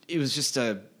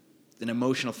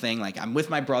emotional thing. Like, I'm with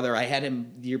my brother. I had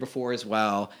him the year before as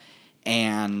well,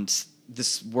 and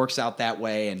this works out that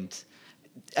way. And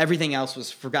everything else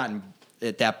was forgotten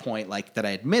at that point, like that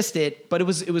I had missed it. But it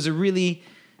was a really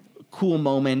cool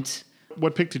moment.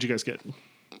 What pick did you guys get?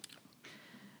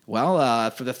 Well,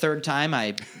 for the third time,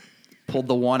 I pulled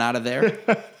the one out of there.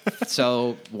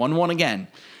 So 1-1 again.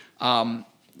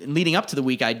 Leading up to the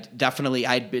week,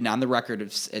 I'd been on the record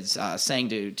as saying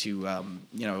to you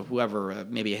know, whoever,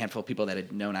 maybe a handful of people that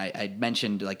had known, I'd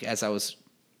mentioned, like, as I was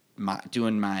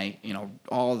doing my, you know,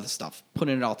 all the stuff,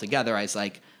 putting it all together, I was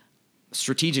like,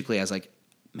 strategically, I was like,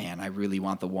 man, I really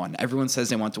want the one. Everyone says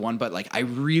they want the one, but, like, I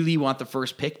really want the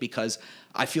first pick because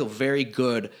I feel very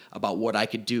good about what I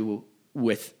could do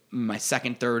with my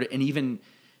second, third, and even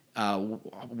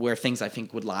where things I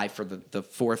think would lie for the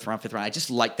fourth round, fifth round. I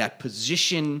just like that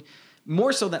position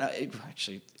more so than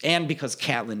actually, and because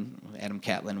Adam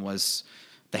Catlin was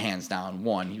the hands down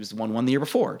one. He was the one the year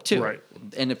before too, right?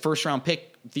 And the first round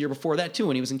pick the year before that too,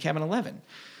 when he was in Cabin 11.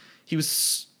 He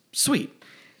was sweet.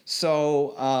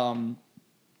 So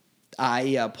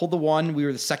I pulled the one. We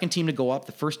were the second team to go up.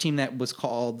 The first team that was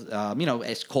called, you know,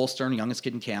 as Cole Stern, youngest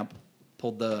kid in camp,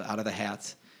 pulled the out of the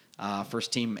hat.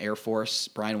 First team Air Force,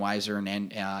 Brian Weiser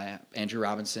and Andrew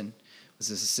Robinson was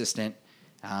his assistant.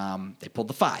 They pulled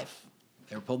the 5.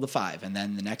 And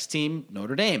then the next team,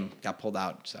 Notre Dame, got pulled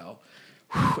out. So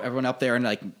everyone up there, and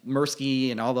like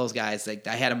Mursky and all those guys, like,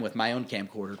 I had them with my own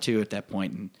camcorder too at that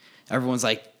point, and everyone's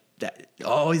like,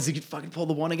 "Oh, he's gonna fucking pull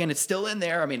the one again." It's still in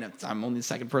there. I mean, I'm only the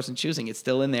second person choosing. It's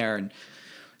still in there, and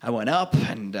I went up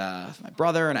and my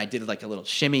brother and I did like a little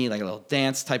shimmy, like a little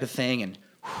dance type of thing, and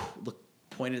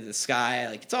pointed to the sky.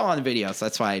 Like, it's all on the video, so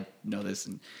that's why I know this.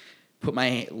 And put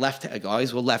my left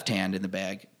hand in the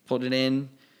bag, put it in,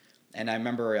 And I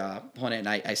remember pulling it, and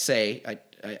I say,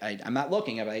 I'm not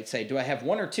looking at it. I'd say, do I have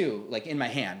one or two, like, in my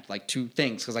hand, like 2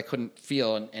 things, because I couldn't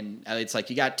feel, and it's like,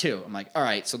 you got 2. I'm like, all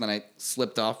right. So then I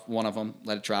slipped off one of them,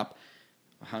 let it drop,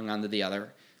 hung on to the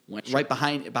other, went right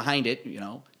behind it,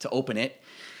 to open it,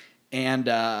 and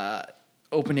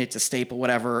open it to staple,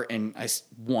 whatever, and I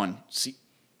won. See,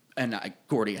 and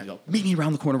Gordy, I go, meet me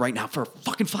around the corner right now for a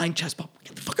fucking flying chest bump.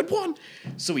 Get the fucking one.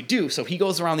 So we do. So he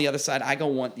goes around the other side. I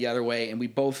go the other way, and we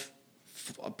both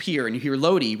appear, and you hear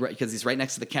Lodi, because he's right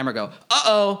next to the camera, go,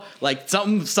 uh-oh, like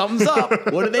something's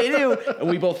up. What do they do? And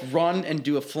we both run and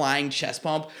do a flying chest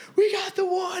bump. We got the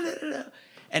one.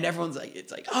 And everyone's like,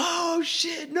 it's like, oh,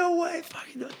 shit, no way.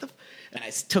 Fucking what the And I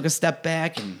took a step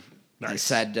back, and I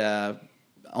said,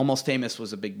 Almost Famous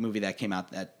was a big movie that came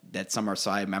out that summer.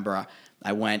 So I remember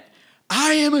I went,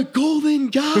 I am a golden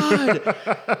god.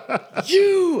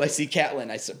 I see Catlin.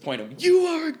 I point him, you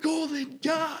are a golden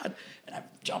god. And I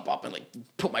jump up and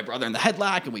put my brother in the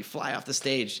headlock, and we fly off the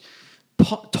stage.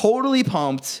 Totally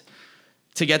pumped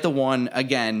to get the one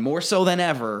again, more so than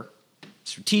ever.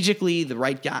 Strategically, the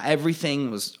right guy,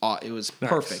 everything was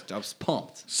perfect. I was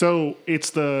pumped. So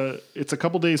it's a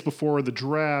couple days before the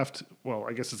draft. Well,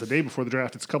 I guess it's a day before the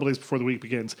draft. It's a couple days before the week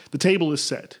begins. The table is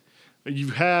set.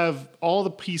 You have all the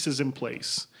pieces in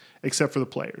place except for the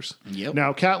players. Yep.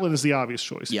 Now, Catlin is the obvious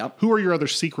choice. Yep. Who are your other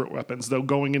secret weapons, though,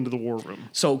 going into the war room?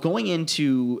 So going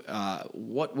into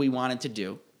what we wanted to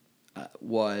do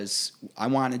was I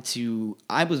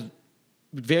was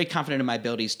very confident in my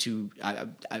abilities to I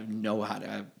know how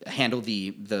to handle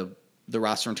the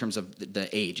roster in terms of the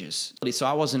ages. So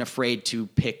I wasn't afraid to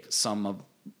pick some of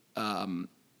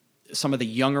the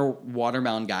younger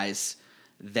watermelon guys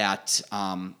that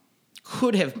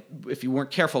could have, if you weren't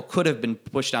careful, could have been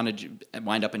pushed down and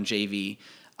wind up in JV.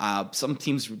 Some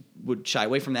teams would shy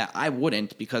away from that. I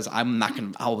wouldn't, because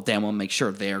I'll damn well make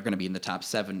sure they're going to be in the top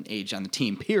 7 age on the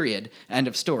team, period. End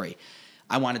of story.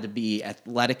 I wanted to be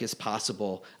athletic as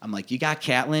possible. I'm like, you got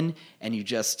Catlin, and you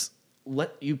just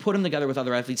you put him together with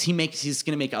other athletes. He's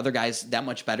going to make other guys that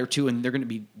much better too, and they're going to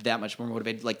be that much more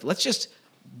motivated. Like, let's just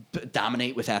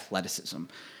dominate with athleticism.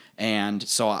 And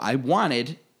so I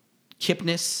wanted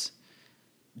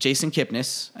Jason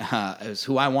Kipnis is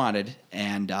who I wanted,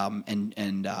 and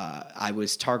I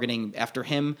was targeting after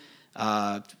him.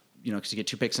 Because you get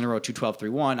 2 picks in a row, 2, 12, 3,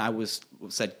 1. I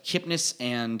said Kipnis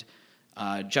and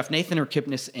Jeff Nathan, or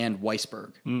Kipnis and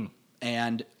Weisberg.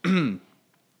 And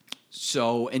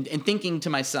so, and thinking to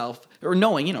myself, or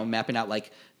knowing, mapping out,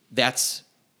 like, I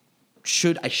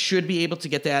should be able to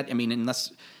get that. I mean,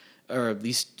 or at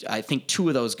least I think 2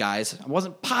 of those guys. I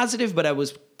wasn't positive, but I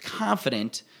was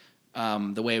confident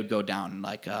the way it would go down.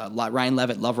 Like Ryan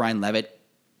Levitt, love Ryan Levitt.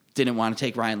 Didn't want to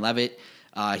take Ryan Levitt.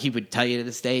 He would tell you to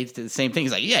this day the same thing.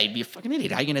 He's like, yeah, you'd be a fucking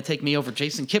idiot. How are you going to take me over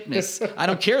Jason Kipnis? I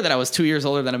don't care that I was 2 years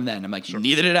older than him then. I'm like, sure.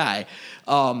 Neither did I.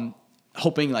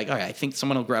 Hoping, like, all right, I think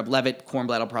someone will grab Levitt.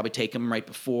 Kornblatt will probably take him right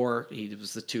before. He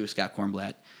was the 2, Scott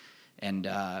Kornblatt. And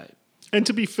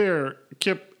to be fair,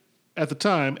 Kip at the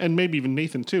time, and maybe even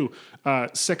Nathan too,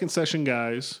 second session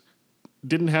guys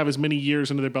didn't have as many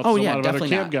years under their belts as a lot of other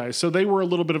camp guys. So they were a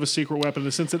little bit of a secret weapon in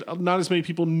the sense that not as many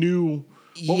people knew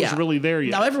what was really there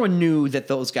yet. Now, everyone knew that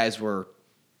those guys were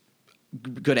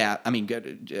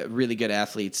really good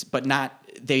athletes, but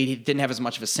they didn't have as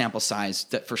much of a sample size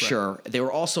for sure. They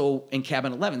were also in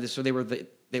cabin 11, so they were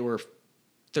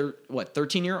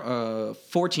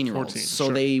 14-year-olds. So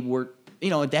sure. They were,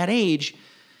 at that age,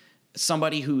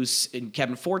 somebody who's in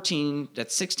cabin 14,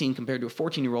 that's 16 compared to a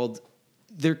 14-year-old,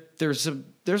 there's a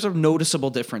noticeable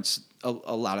difference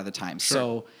a lot of the time. Sure.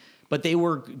 So, but they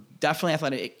were definitely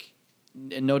athletic,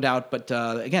 no doubt. But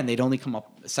again, they'd only come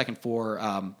up second for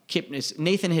Kipnis.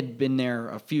 Nathan had been there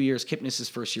a few years. Kipnis's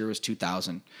first year was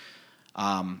 2000,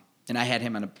 and I had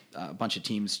him on a bunch of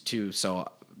teams too.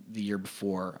 So the year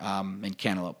before in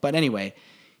Cantaloupe. But anyway,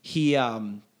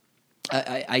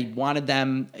 I wanted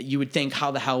them. You would think,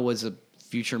 how the hell was a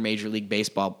future Major League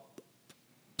Baseball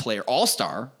player,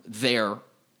 all-star, there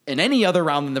in any other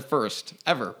round than the first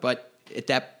ever? But at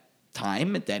that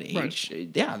time, at that age, right.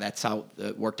 Yeah, that's how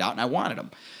it worked out, and I wanted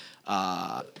him.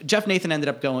 Jeff Nathan ended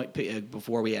up going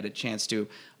before we had a chance to,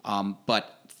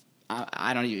 but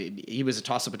I don't know. He was a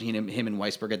toss-up between him and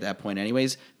Weisberg at that point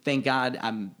anyways. Thank God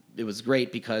it was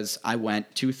great, because I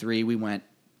went 2-3. We went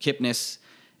Kipnis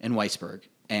and Weisberg.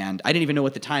 And I didn't even know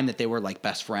at the time that they were like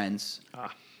best friends.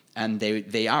 And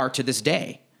they are to this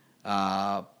day.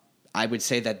 I would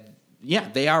say that, yeah,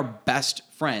 they are best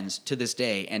friends to this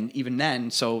day. And even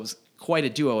then, so it was quite a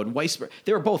duo. And Weisberg,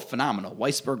 they were both phenomenal.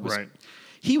 Weisberg was, right.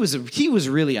 He was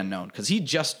really unknown, because he'd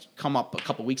just come up a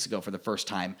couple weeks ago for the first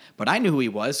time. But I knew who he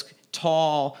was.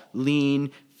 tall,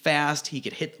 lean, fast. He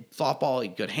could hit the softball. He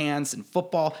had good hands in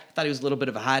football. I thought he was a little bit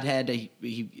of a hothead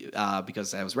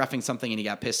because I was reffing something and he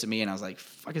got pissed at me and I was like,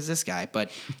 "Fuck is this guy?"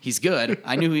 But he's good.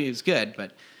 I knew he was good,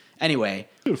 but anyway.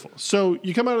 Beautiful. So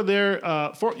you come out of there.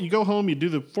 You go home. You do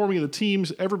the forming of the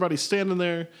teams. Everybody's standing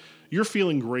there. You're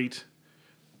feeling great.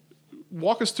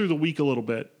 Walk us through the week a little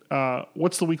bit.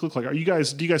 What's the week look like? Do you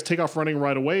guys take off running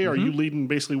right away? Are you leading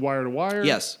basically wire to wire?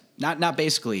 Yes, not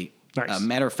basically. Nice.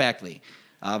 Matter of factly.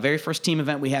 Very first team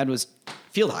event we had was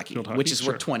field hockey, which is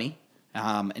worth 20.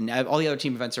 And all the other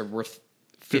team events are worth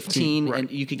 15 right.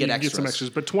 and you could get extras. Get some extras,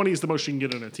 but 20 is the most you can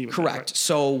get in a team Correct. event. Right?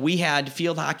 So we had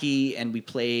field hockey and we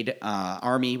played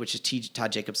Army, which is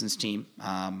Todd Jacobson's team,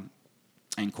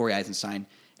 and Corey Eisenstein.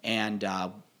 And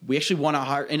we actually won a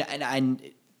hard. And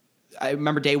I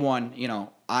remember day one,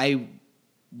 I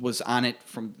was on it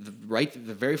from the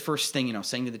very first thing,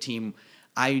 saying to the team,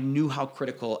 I knew how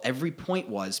critical every point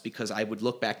was because I would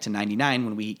look back to 99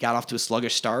 when we got off to a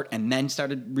sluggish start and then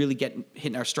started really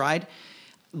hitting our stride,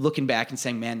 looking back and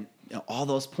saying, man, all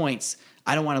those points,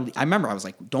 I don't want to. I remember I was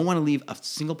like, don't want to leave a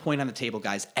single point on the table,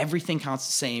 guys. Everything counts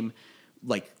the same.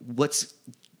 Like, let's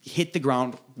hit the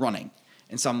ground running.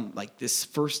 And so I'm like, this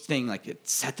first thing, like, it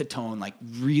set the tone, like,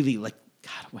 really, like,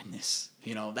 gotta win this.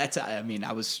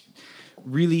 I was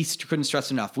really couldn't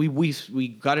stress enough. We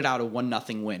got it out a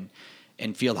 1-0 win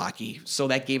in field hockey. So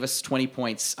that gave us 20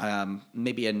 points.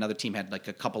 Maybe another team had like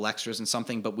a couple extras and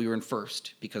something, but we were in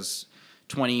first because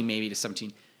 20 maybe to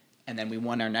 17. And then we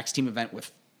won our next team event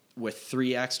with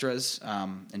 3 extras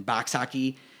in box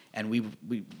hockey. And we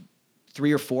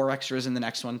 3 or 4 extras in the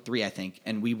next one, 3, I think.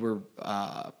 And we were,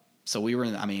 we were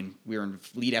in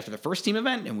lead after the first team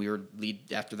event and we were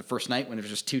lead after the first night when there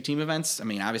was just 2 team events. I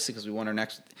mean, obviously because we won our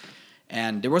next.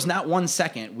 And there was not 1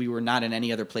 second we were not in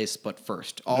any other place but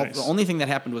first. Nice. The only thing that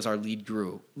happened was our lead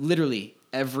grew literally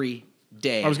every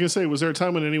day. I was going to say, was there a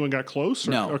time when anyone got close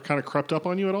or kind of crept up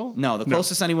on you at all? No, the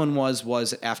closest anyone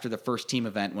was after the first team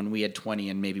event when we had 20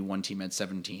 and maybe one team had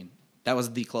 17. That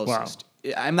was the closest.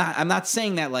 Wow. I'm not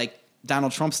saying that like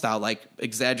Donald Trump style, like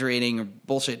exaggerating or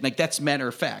bullshit. Like that's matter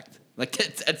of fact. Like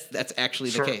that's actually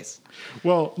the case.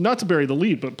 Well, not to bury the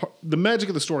lead, but the magic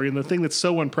of the story and the thing that's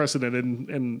so unprecedented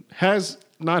and has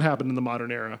not happened in the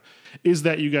modern era is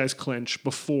that you guys clinch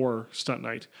before stunt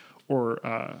night or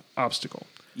obstacle.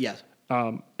 Yes.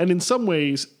 And in some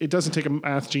ways, it doesn't take a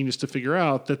math genius to figure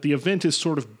out that the event is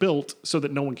sort of built so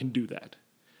that no one can do that.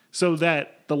 So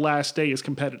that the last day is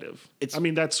competitive.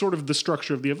 That's sort of the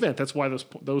structure of the event. That's why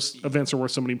those events are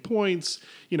worth so many points.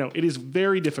 It is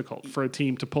very difficult for a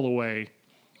team to pull away.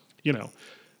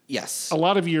 Yes. A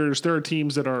lot of years, there are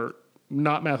teams that are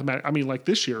not mathematically. Like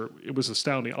this year, it was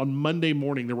astounding. On Monday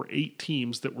morning, there were 8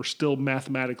 teams that were still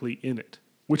mathematically in it.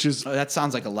 Which is that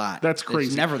sounds like a lot. That's crazy.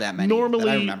 It's never that many.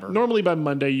 Normally by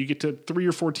Monday you get to 3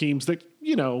 or 4 teams that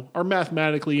are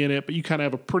mathematically in it, but you kind of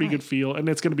have a pretty good feel, and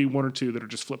it's going to be 1 or 2 that are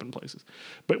just flipping places.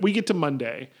 But we get to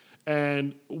Monday,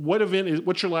 and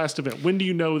what's your last event? When do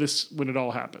you know this? When it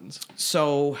all happens?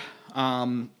 So,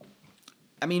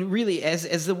 really,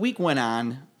 as the week went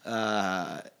on,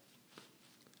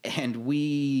 and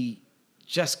we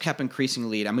just kept increasing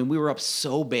lead. We were up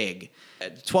so big.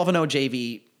 12-0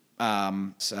 JV.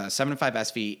 7-5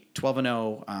 SV,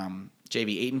 12-0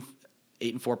 JV,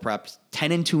 8-4 preps,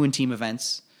 10-2 in team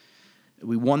events.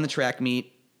 We won the track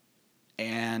meet,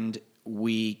 and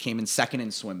we came in second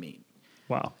in swim meet.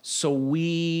 Wow! So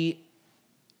the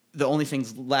only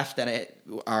things left that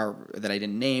I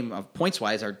didn't name of points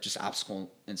wise are just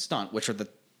obstacle and stunt, which are the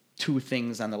 2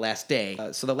 things on the last day.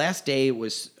 So the last day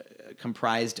was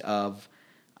comprised of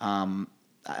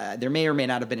there may or may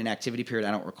not have been an activity period.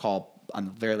 I don't recall.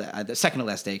 On the second to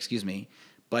last day,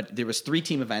 but there was 3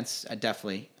 team events,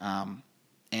 definitely,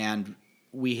 and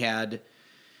we had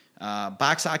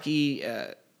box hockey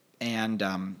and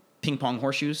ping pong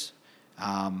horseshoes,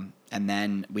 and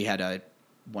then we had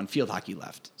 1 field hockey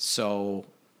left. So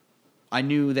I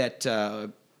knew that I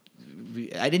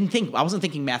wasn't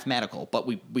thinking mathematical, but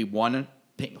we won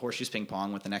horseshoes ping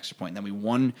pong with an extra point, and then we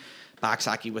won box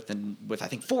hockey with I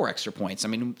think 4 extra points.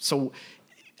 So.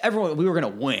 We were going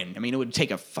to win. It would take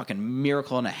a fucking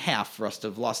miracle and a half for us to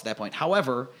have lost at that point.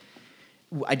 However,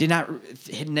 it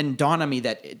didn't dawn on me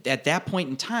that at that point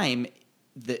in time,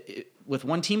 with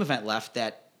 1 team event left,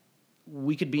 that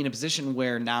we could be in a position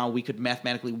where now we could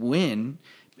mathematically win.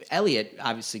 Elliot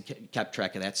obviously kept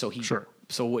track of that. So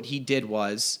So what he did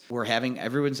was,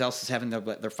 everyone else is having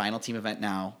their final team event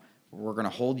now. We're going to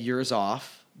hold yours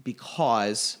off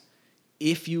because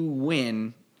if you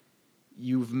win,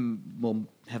 will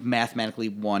have mathematically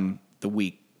won the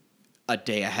week a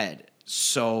day ahead.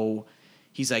 So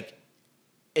he's like,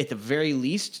 at the very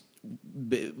least,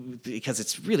 because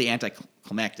it's really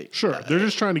anticlimactic. Sure, they're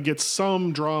just trying to get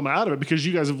some drama out of it because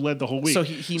you guys have led the whole week. So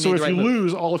he made so the if right you move.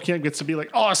 lose, all of camp gets to be like,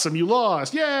 awesome, you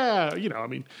lost, yeah,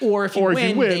 Or if you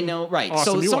win, they know, right?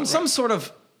 Awesome, so won, some right. sort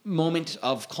of moment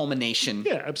of culmination.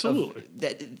 Yeah, absolutely.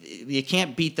 That you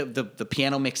can't beat the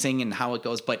piano mixing and how it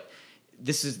goes, but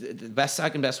this is the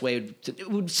second best way. It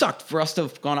would suck for us to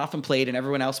have gone off and played and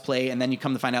everyone else play, and then you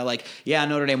come to find out like, yeah,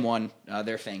 Notre Dame won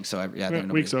their thing. So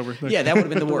week's over. Yeah, that would have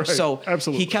been the worst. Right, So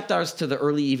absolutely. he kept ours to the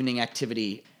early evening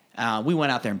activity. We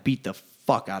went out there and beat the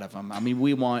fuck out of them. I mean,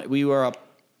 we won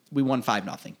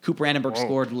 5-0. Cooper Annenberg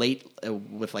scored late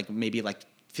with maybe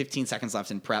 15 seconds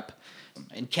left in prep,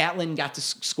 and Catlin got to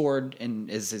scored and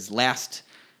is his last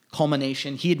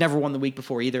culmination. He had never won the week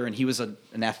before either, and he was an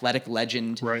athletic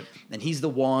legend. Right. And he's the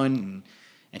one,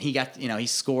 and he got, he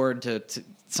scored to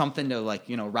something to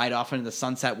ride off into the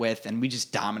sunset with, and we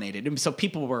just dominated. And so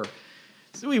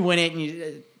we win it,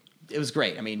 and it was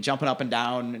great. I mean, jumping up and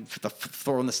down and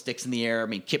throwing the sticks in the air. I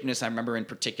mean, Kipnis, I remember in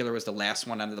particular, was the last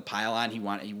one under the pylon. He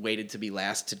waited to be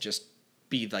last to just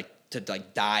be to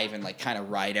dive and kind of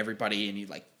ride everybody, and he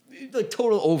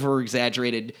total over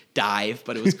exaggerated dive,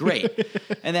 but it was great.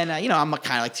 And then I'm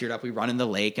kind of teared up. We run in the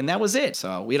lake, and that was it.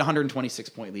 So we had a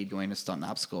 126-point lead going to stunt and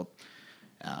obstacle.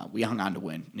 We hung on to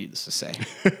win, needless to say.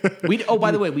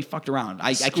 By the way, we fucked around.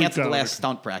 I canceled the last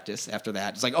stunt practice after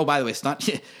that. It's by the way, stunt,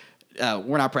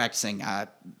 we're not practicing.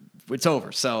 It's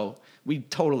over. So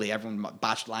everyone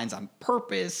botched lines on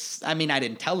purpose. I mean, I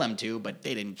didn't tell them to, but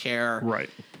they didn't care. Right.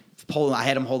 I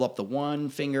had him hold up the one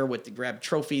finger with the grab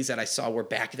trophies that I saw were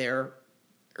back there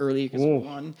early because we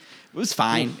won. It was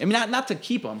fine. I mean, not to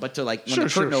keep them, but to when the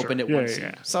curtain opened, it was.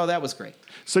 Yeah. So that was great.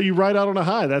 So you ride out on a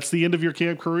high. That's the end of your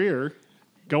camp career.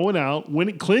 Going out,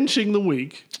 clinching the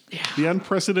week, the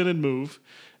unprecedented move,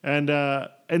 and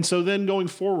so then going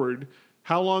forward,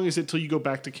 how long is it till you go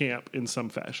back to camp in some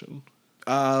fashion?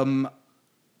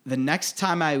 The next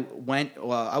time I went,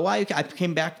 I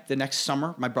came back the next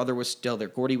summer. My brother was still there.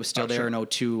 Gordy was still there in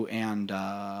 2002 and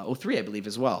 2003, I believe,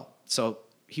 as well. So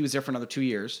he was there for another 2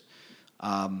 years.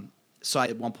 So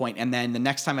at one point, and then the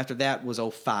next time after that was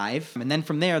 2005. And then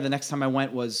from there, the next time I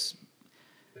went was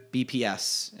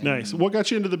BPS. And nice. What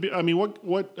got you into the? I mean, what?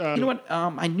 You know what?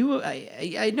 I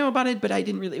know about it, but I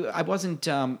didn't really. I wasn't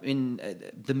in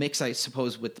the mix, I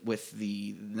suppose, with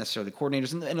the necessarily the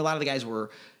coordinators, and a lot of the guys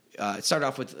were. It started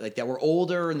off with that were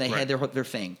older and they had their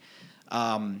thing.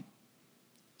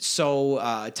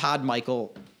 So Todd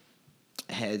Michael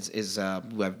is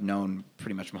who I've known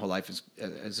pretty much my whole life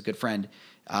as a good friend.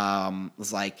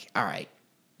 Was like, all right.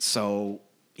 So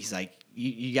he's like,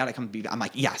 you got to come. I'm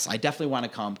like, yes, I definitely want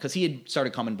to come because he had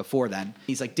started coming before then.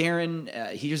 He's like, Darren,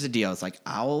 here's the deal. It's like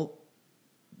I'll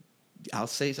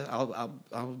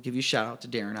give you a shout out to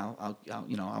Darren.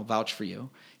 I'll vouch for you.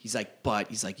 He's like,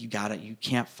 you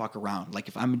can't fuck around. Like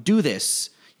if I'm gonna do this,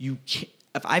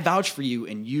 if I vouch for you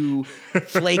and you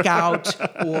flake out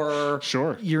or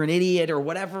you're an idiot or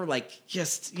whatever, I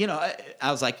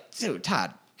was like, dude,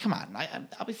 Todd, come on,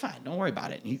 I'll be fine. Don't worry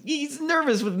about it. And he's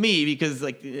nervous with me because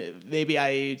maybe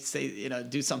I say,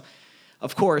 do some,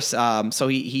 of course. So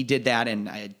he did that. And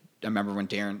I remember when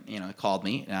Darren, called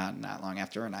me not long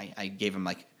after, and I gave him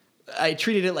I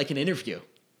treated it like an interview,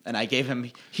 and I gave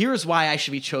him, here's why I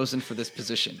should be chosen for this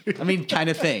position. I mean, kind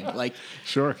of thing.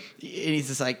 Sure. And he's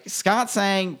just like, Scott's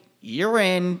saying you're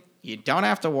in, you don't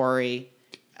have to worry.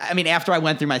 I mean, after I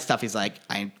went through my stuff, he's like,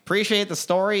 I appreciate the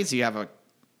stories. You have a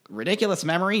ridiculous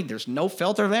memory. There's no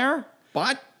filter there,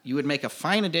 but you would make a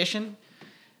fine addition.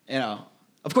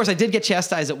 Of course, I did get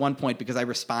chastised at one point because I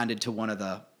responded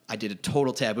to I did a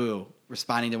total taboo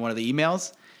responding to one of the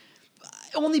emails.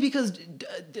 Only because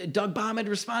Doug Baum had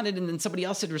responded and then somebody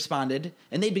else had responded,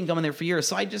 and they'd been going there for years.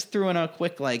 So I just threw in a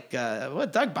quick,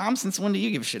 what, Doug Baum, since when do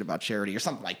you give a shit about charity or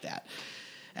something like that?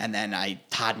 And then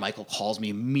Todd Michael calls me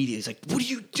immediately. He's like, what are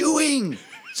you doing?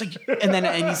 It's like,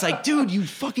 and he's like, dude, you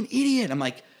fucking idiot. I'm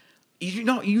like, you're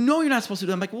not supposed to do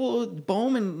that. I'm like, well,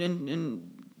 Baum and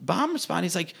Baum respond.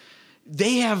 He's like,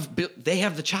 they have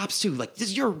the chops too. Like, this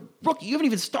is your rookie. You haven't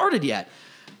even started yet.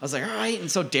 I was like, all right.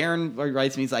 And so Darren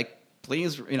writes me. He's like,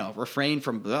 please, refrain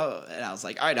from. Blah. And I was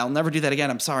like, all right, I'll never do that again.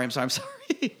 I'm sorry.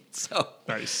 So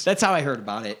nice. That's how I heard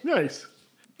about it. Nice.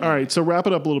 All right. So wrap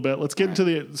it up a little bit. Let's get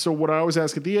into so what I always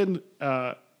ask at the end,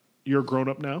 you're grown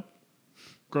up now,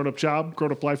 grown up job,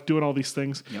 grown up life, doing all these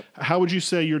things. Yep. How would you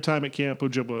say your time at Camp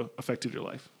Ojibwa affected your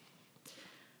life?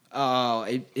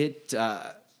 It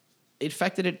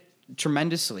affected it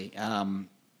tremendously.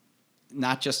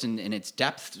 Not just in its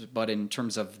depth, but in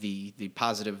terms of the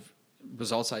positive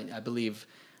results, I believe,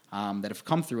 that have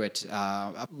come through it.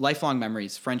 Lifelong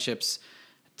memories, friendships,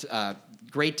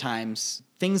 great times.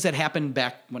 Things that happened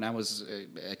back when I was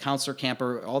a counselor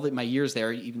camper, my years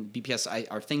there, even BPS,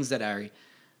 are things that are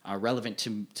relevant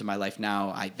to my life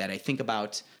now. That I think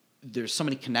about. There's so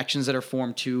many connections that are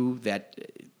formed too that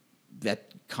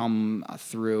come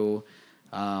through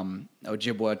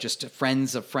Ojibwa, just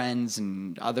friends of friends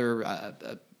and other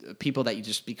people that you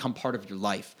just become part of your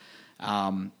life.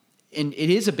 And it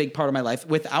is a big part of my life.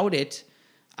 Without it,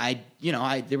 my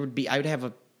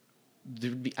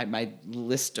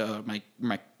list,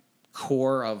 my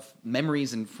core of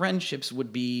memories and friendships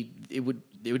would be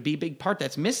a big part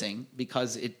that's missing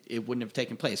because it wouldn't have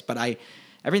taken place. But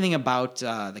everything about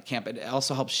the camp, it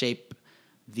also helps shape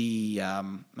the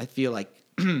I feel like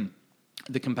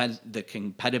the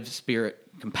competitive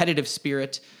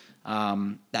spirit.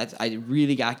 That I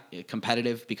really got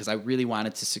competitive because I really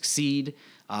wanted to succeed.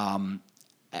 I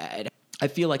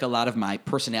feel like a lot of my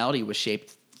personality was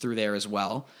shaped through there as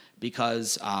well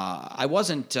because I was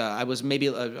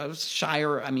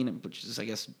shyer. I mean, which is, I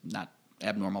guess, not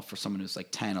abnormal for someone who's like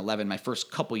 10, 11, my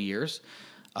first couple years.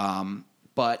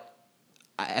 But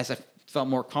as I felt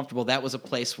more comfortable, that was a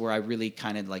place where I really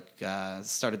kind of like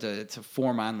started to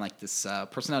form on like this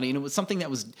personality. And it was something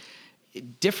that was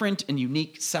different and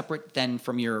unique, separate than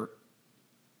from your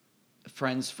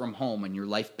friends from home and your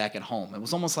life back at home. It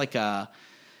was almost like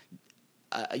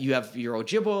you have your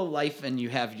Ojibwa life and you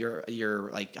have your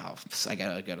like, oh, I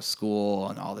gotta go to school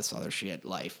and all this other shit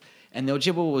life. And the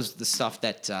Ojibwa was the stuff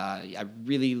that I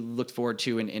really looked forward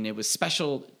to, and it was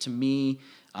special to me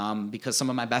because some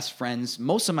of my best friends,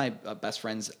 most of my best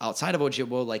friends outside of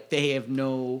Ojibwa, like they have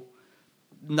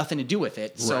nothing to do with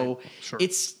it. Right. So sure.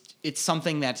 It's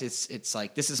something that it's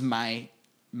like, this is my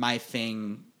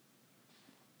thing,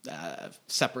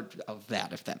 separate of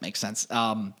that, if that makes sense.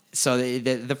 So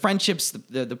the friendships,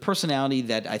 the personality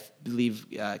that I believe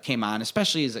came on,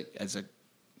 especially as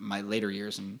my later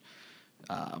years and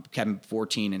became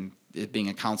 14 and being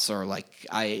a counselor, like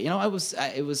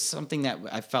it was something that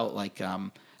I felt like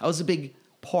I was a big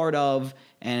part of,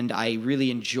 and I really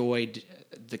enjoyed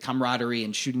the camaraderie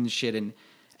and shooting the shit, and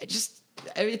it's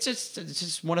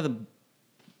just one of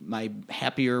my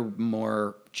happier,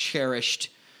 more cherished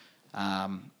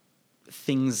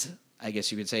things, I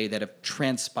guess you could say, that have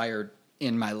transpired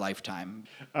in my lifetime.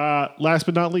 Last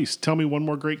but not least, tell me one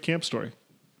more great camp story.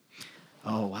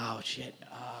 Oh, wow, shit.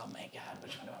 Oh, my God,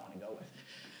 which one do I want to go with?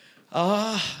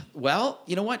 Well,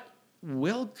 you know what?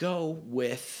 We'll go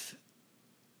with...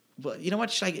 Well, you know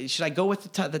what? Should I go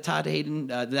with the Todd Hayden?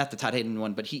 Not the Todd Hayden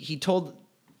one, but he told...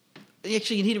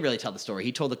 Actually, he didn't really tell the story.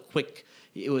 He told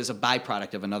it was a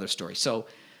byproduct of another story. So,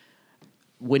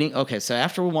 winning... Okay, so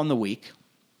after we won the week,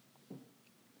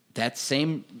 I'm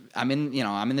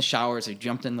in the showers. I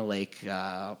jumped in the lake...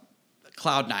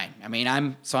 Cloud nine. I mean,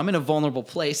 I'm in a vulnerable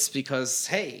place because,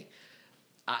 hey,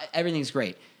 everything's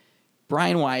great.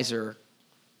 Brian Weiser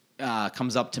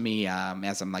comes up to me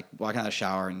as I'm like walking out of the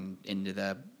shower and into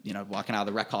the, walking out of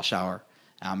the rec hall shower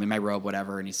in my robe,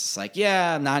 whatever. And he's just like,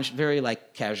 yeah, very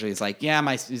like casually. He's like, yeah,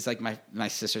 my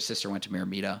sister's sister went to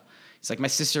Miramita. He's like, my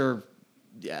sister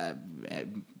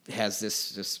has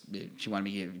this, she wanted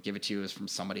me to give it to you. It was from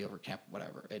somebody over camp,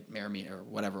 whatever, at Miramita or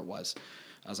whatever it was.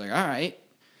 I was like, all right.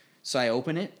 So I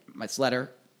open it, it's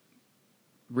letter,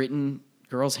 written,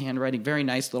 girl's handwriting, very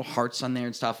nice, little hearts on there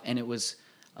and stuff. And it was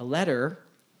a letter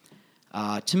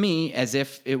to me as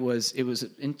if it was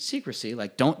in secrecy.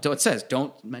 Like, it says,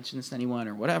 don't mention this to anyone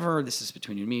or whatever. This is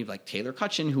between you and me. Like Taylor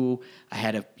Cutchin, who I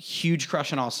had a huge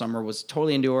crush on all summer, was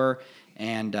totally into her.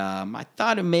 And I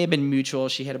thought it may have been mutual.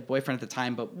 She had a boyfriend at the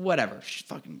time, but whatever. She's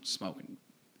fucking smoking.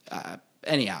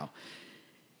 Anyhow,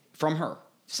 from her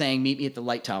saying, meet me at the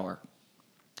light tower.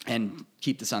 And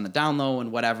keep this on the down low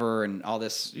and whatever and all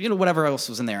this, whatever else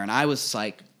was in there. And I was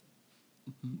like,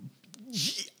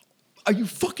 are you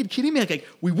fucking kidding me? Like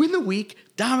we win the week,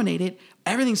 dominate it,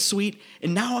 everything's sweet.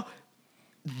 And now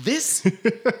this,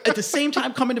 at the same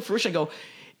time, come into fruition. I go,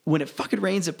 when it fucking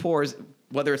rains, it pours,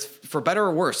 whether it's for better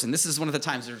or worse. And this is one of the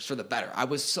times it's for the better. I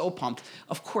was so pumped.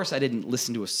 Of course, I didn't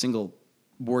listen to a single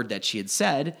word that she had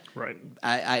said. Right.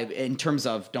 I in terms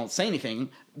of don't say anything,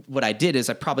 what I did is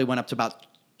I probably went up to about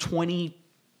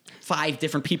 25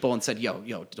 different people and said,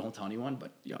 yo, don't tell anyone, but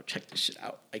check this shit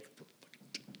out.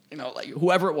 Like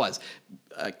whoever it was,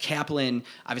 Kaplan,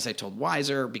 obviously I told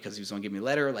Weiser because he was going to give me a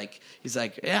letter. Like, he's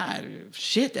like, yeah,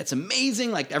 shit, that's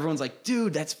amazing. Like everyone's like,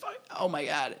 dude, that's fun. Oh my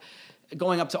God.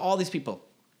 Going up to all these people.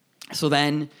 So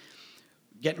then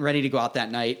getting ready to go out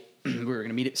that night, we were going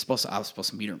to meet I was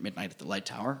supposed to meet her at midnight at the light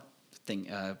tower thing.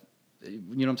 You know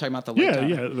what I'm talking about? The light tower.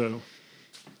 Yeah.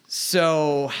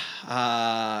 So,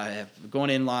 going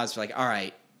in laws, like, all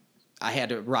right, I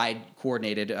had a ride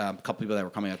coordinated, a couple people that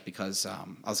were coming up because I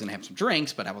was going to have some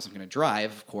drinks, but I wasn't going to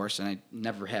drive, of course, and I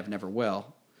never have, never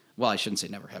will. Well, I shouldn't say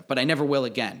never have, but I never will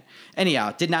again.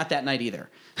 Anyhow, did not that night either.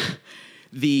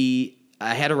 I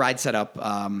had a ride set up.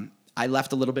 I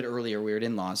left a little bit earlier. We were at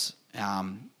in-laws,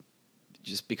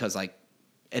 just because, like,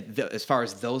 as far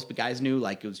as those guys knew,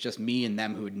 like, it was just me and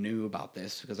them who knew about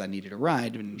this because I needed a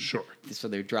ride. And Sure. So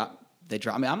they dropped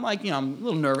me. I'm like, I'm a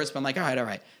little nervous, but I'm like, all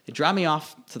right. They drop me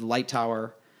off to the light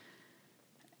tower,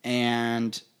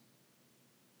 and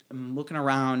I'm looking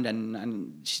around,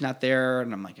 and she's not there,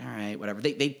 and I'm like, all right, whatever.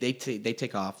 They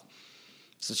take off,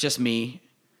 so it's just me,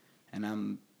 and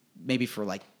I'm maybe for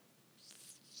like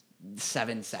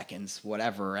 7 seconds,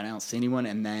 whatever, and I don't see anyone,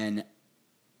 and then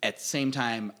at the same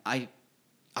time, I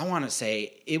want to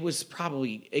say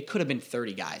it could have been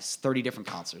 30 guys, 30 different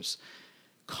counselors,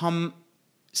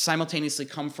 simultaneously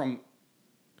come from,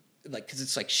 like, because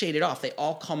it's like shaded off, they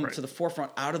all come to the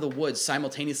forefront out of the woods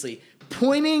simultaneously,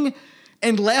 pointing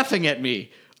and laughing at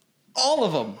me. All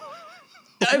of them.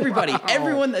 Everybody. Wow.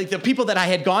 Everyone, like, the people that I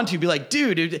had gone to, be like,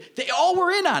 dude, they all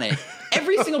were in on it.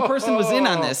 Every single person was in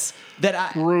on this.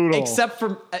 Brutal. Except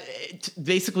for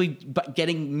basically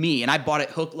getting me. And I bought it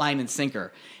hook, line, and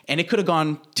sinker. And it could have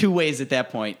gone two ways at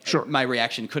that point. Sure. My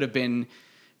reaction could have been,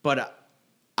 but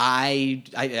I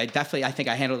definitely, I think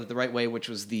I handled it the right way, which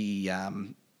was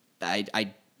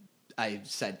I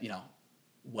said,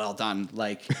 well done.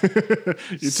 Like,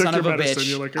 you son took of your a medicine. bitch.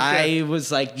 You're like, okay. I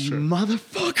was like, you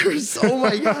motherfuckers. Oh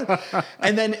my God.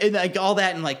 and like all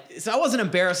that. And like, so I wasn't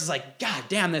embarrassed. It's like, God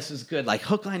damn, this was good. Like,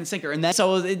 hook, line, and sinker. And then,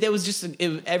 so it was just,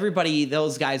 everybody,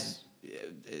 those guys,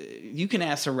 you can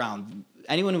ask around.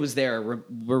 Anyone who was there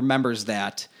remembers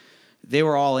that they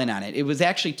were all in on it. It was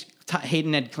actually,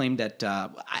 Hayden had claimed that,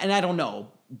 and I don't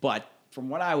know, but from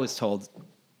what I was told,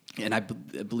 and I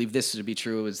believe this to be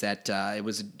true, is that it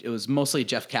was mostly a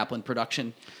Jeff Kaplan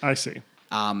production. I see.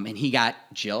 And he got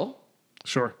Jill,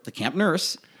 sure, the camp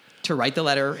nurse, to write the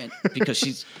letter, because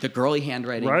she's the girly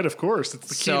handwriting. Right, of course. It's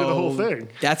the key to the whole thing.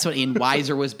 That's what, and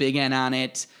Weiser was big in on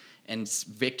it, and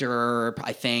Victor,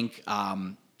 I think.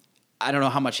 I don't know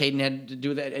how much Hayden had to do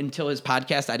with that until his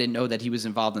podcast. I didn't know that he was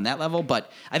involved in that level,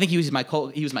 but I think he was my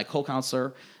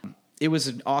co-counselor. It was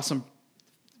an awesome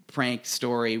prank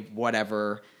story,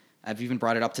 whatever. I've even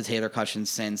brought it up to Taylor Cushion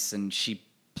since, and she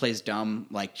plays dumb.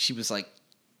 Like, she was like,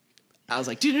 I was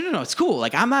like, dude, no, it's cool.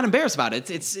 Like, I'm not embarrassed about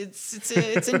it. It's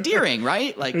endearing,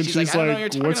 right? Like, and she's like, I don't know what you're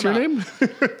talking what's about. Your name?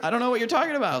 I don't know what you're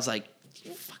talking about. I was like,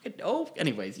 you fucking know.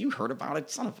 Anyways, you heard about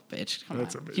it, son of a bitch. Come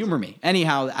That's on, amazing. Humor me.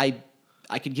 Anyhow,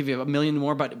 I could give you a million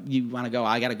more, but you want to go?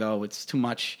 I got to go. It's too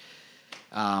much.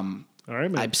 All right,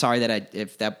 man. I'm sorry that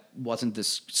if that wasn't the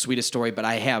sweetest story, but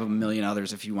I have a million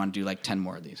others if you want to do like 10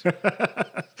 more of these.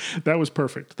 That was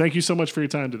perfect. Thank you so much for your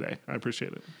time today. I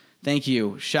appreciate it. Thank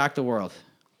you. Shock the world.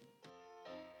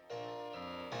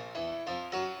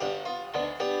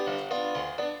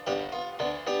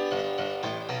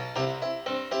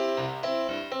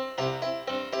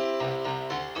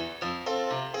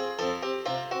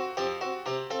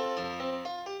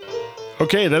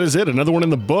 Okay, that is it. Another one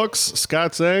in the books.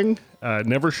 Scott Zeng,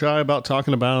 never shy about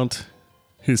talking about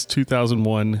his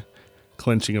 2001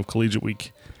 clinching of Collegiate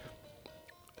Week.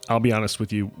 I'll be honest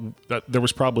with you, there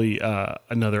was probably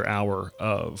another hour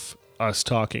of us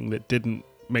talking that didn't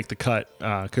make the cut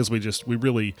because we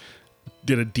really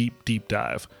did a deep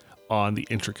dive on the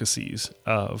intricacies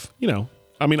of,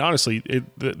 honestly,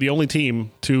 the only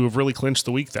team to have really clinched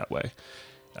the week that way.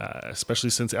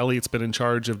 Especially since Elliot's been in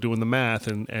charge of doing the math,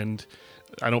 and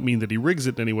I don't mean that he rigs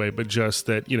it in any way, but just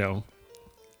that,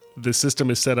 the system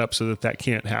is set up so that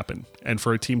can't happen. And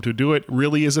for a team to do it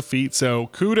really is a feat. So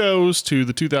kudos to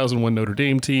the 2001 Notre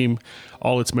Dame team,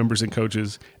 all its members and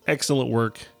coaches. Excellent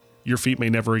work. Your feat may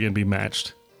never again be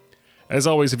matched. As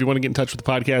always, if you want to get in touch with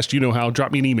the podcast, you know how.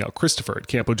 Drop me an email,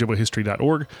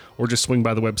 Christopher@campojibwahistory.org, or just swing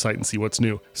by the website and see what's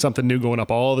new. Something new going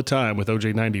up all the time with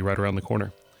OJ90 right around the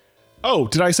corner. Oh,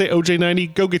 did I say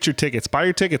OJ90? Go get your tickets. Buy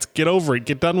your tickets. Get over it.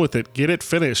 Get done with it. Get it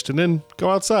finished. And then go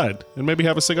outside and maybe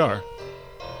have a cigar.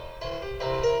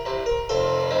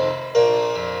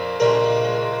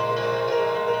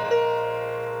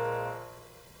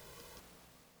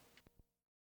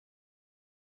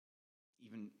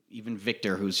 Even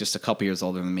Victor, who's just a couple years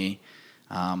older than me,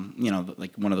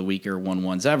 like one of the weaker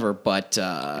 1-1s ever. But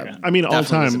I mean, all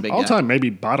time, maybe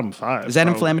bottom 5. Is that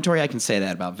inflammatory? I can say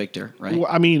that about Victor, right? Well,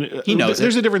 I mean, he knows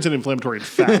there's a difference in inflammatory and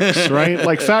facts, right?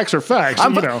 Like facts are facts.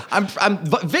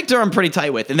 But Victor, I'm pretty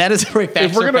tight with, and that is very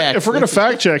facts. If we're gonna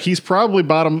fact check, he's probably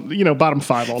bottom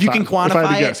 5 all time. You can quantify if I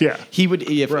had to guess, yeah. He would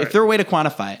if there were a way to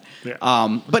quantify it.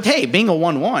 Yeah. But hey, being a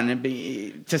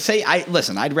 1-1, to say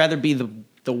I'd rather be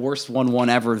the worst 1-1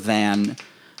 ever than.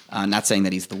 Not saying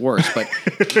that he's the worst, but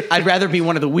I'd rather be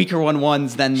one of the weaker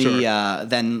 1-1s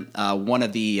than one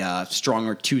of the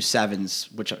stronger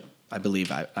 2-7s, which I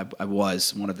believe I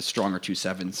was one of the stronger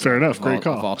 2-7s. Fair enough. Great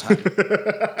call. Of all time.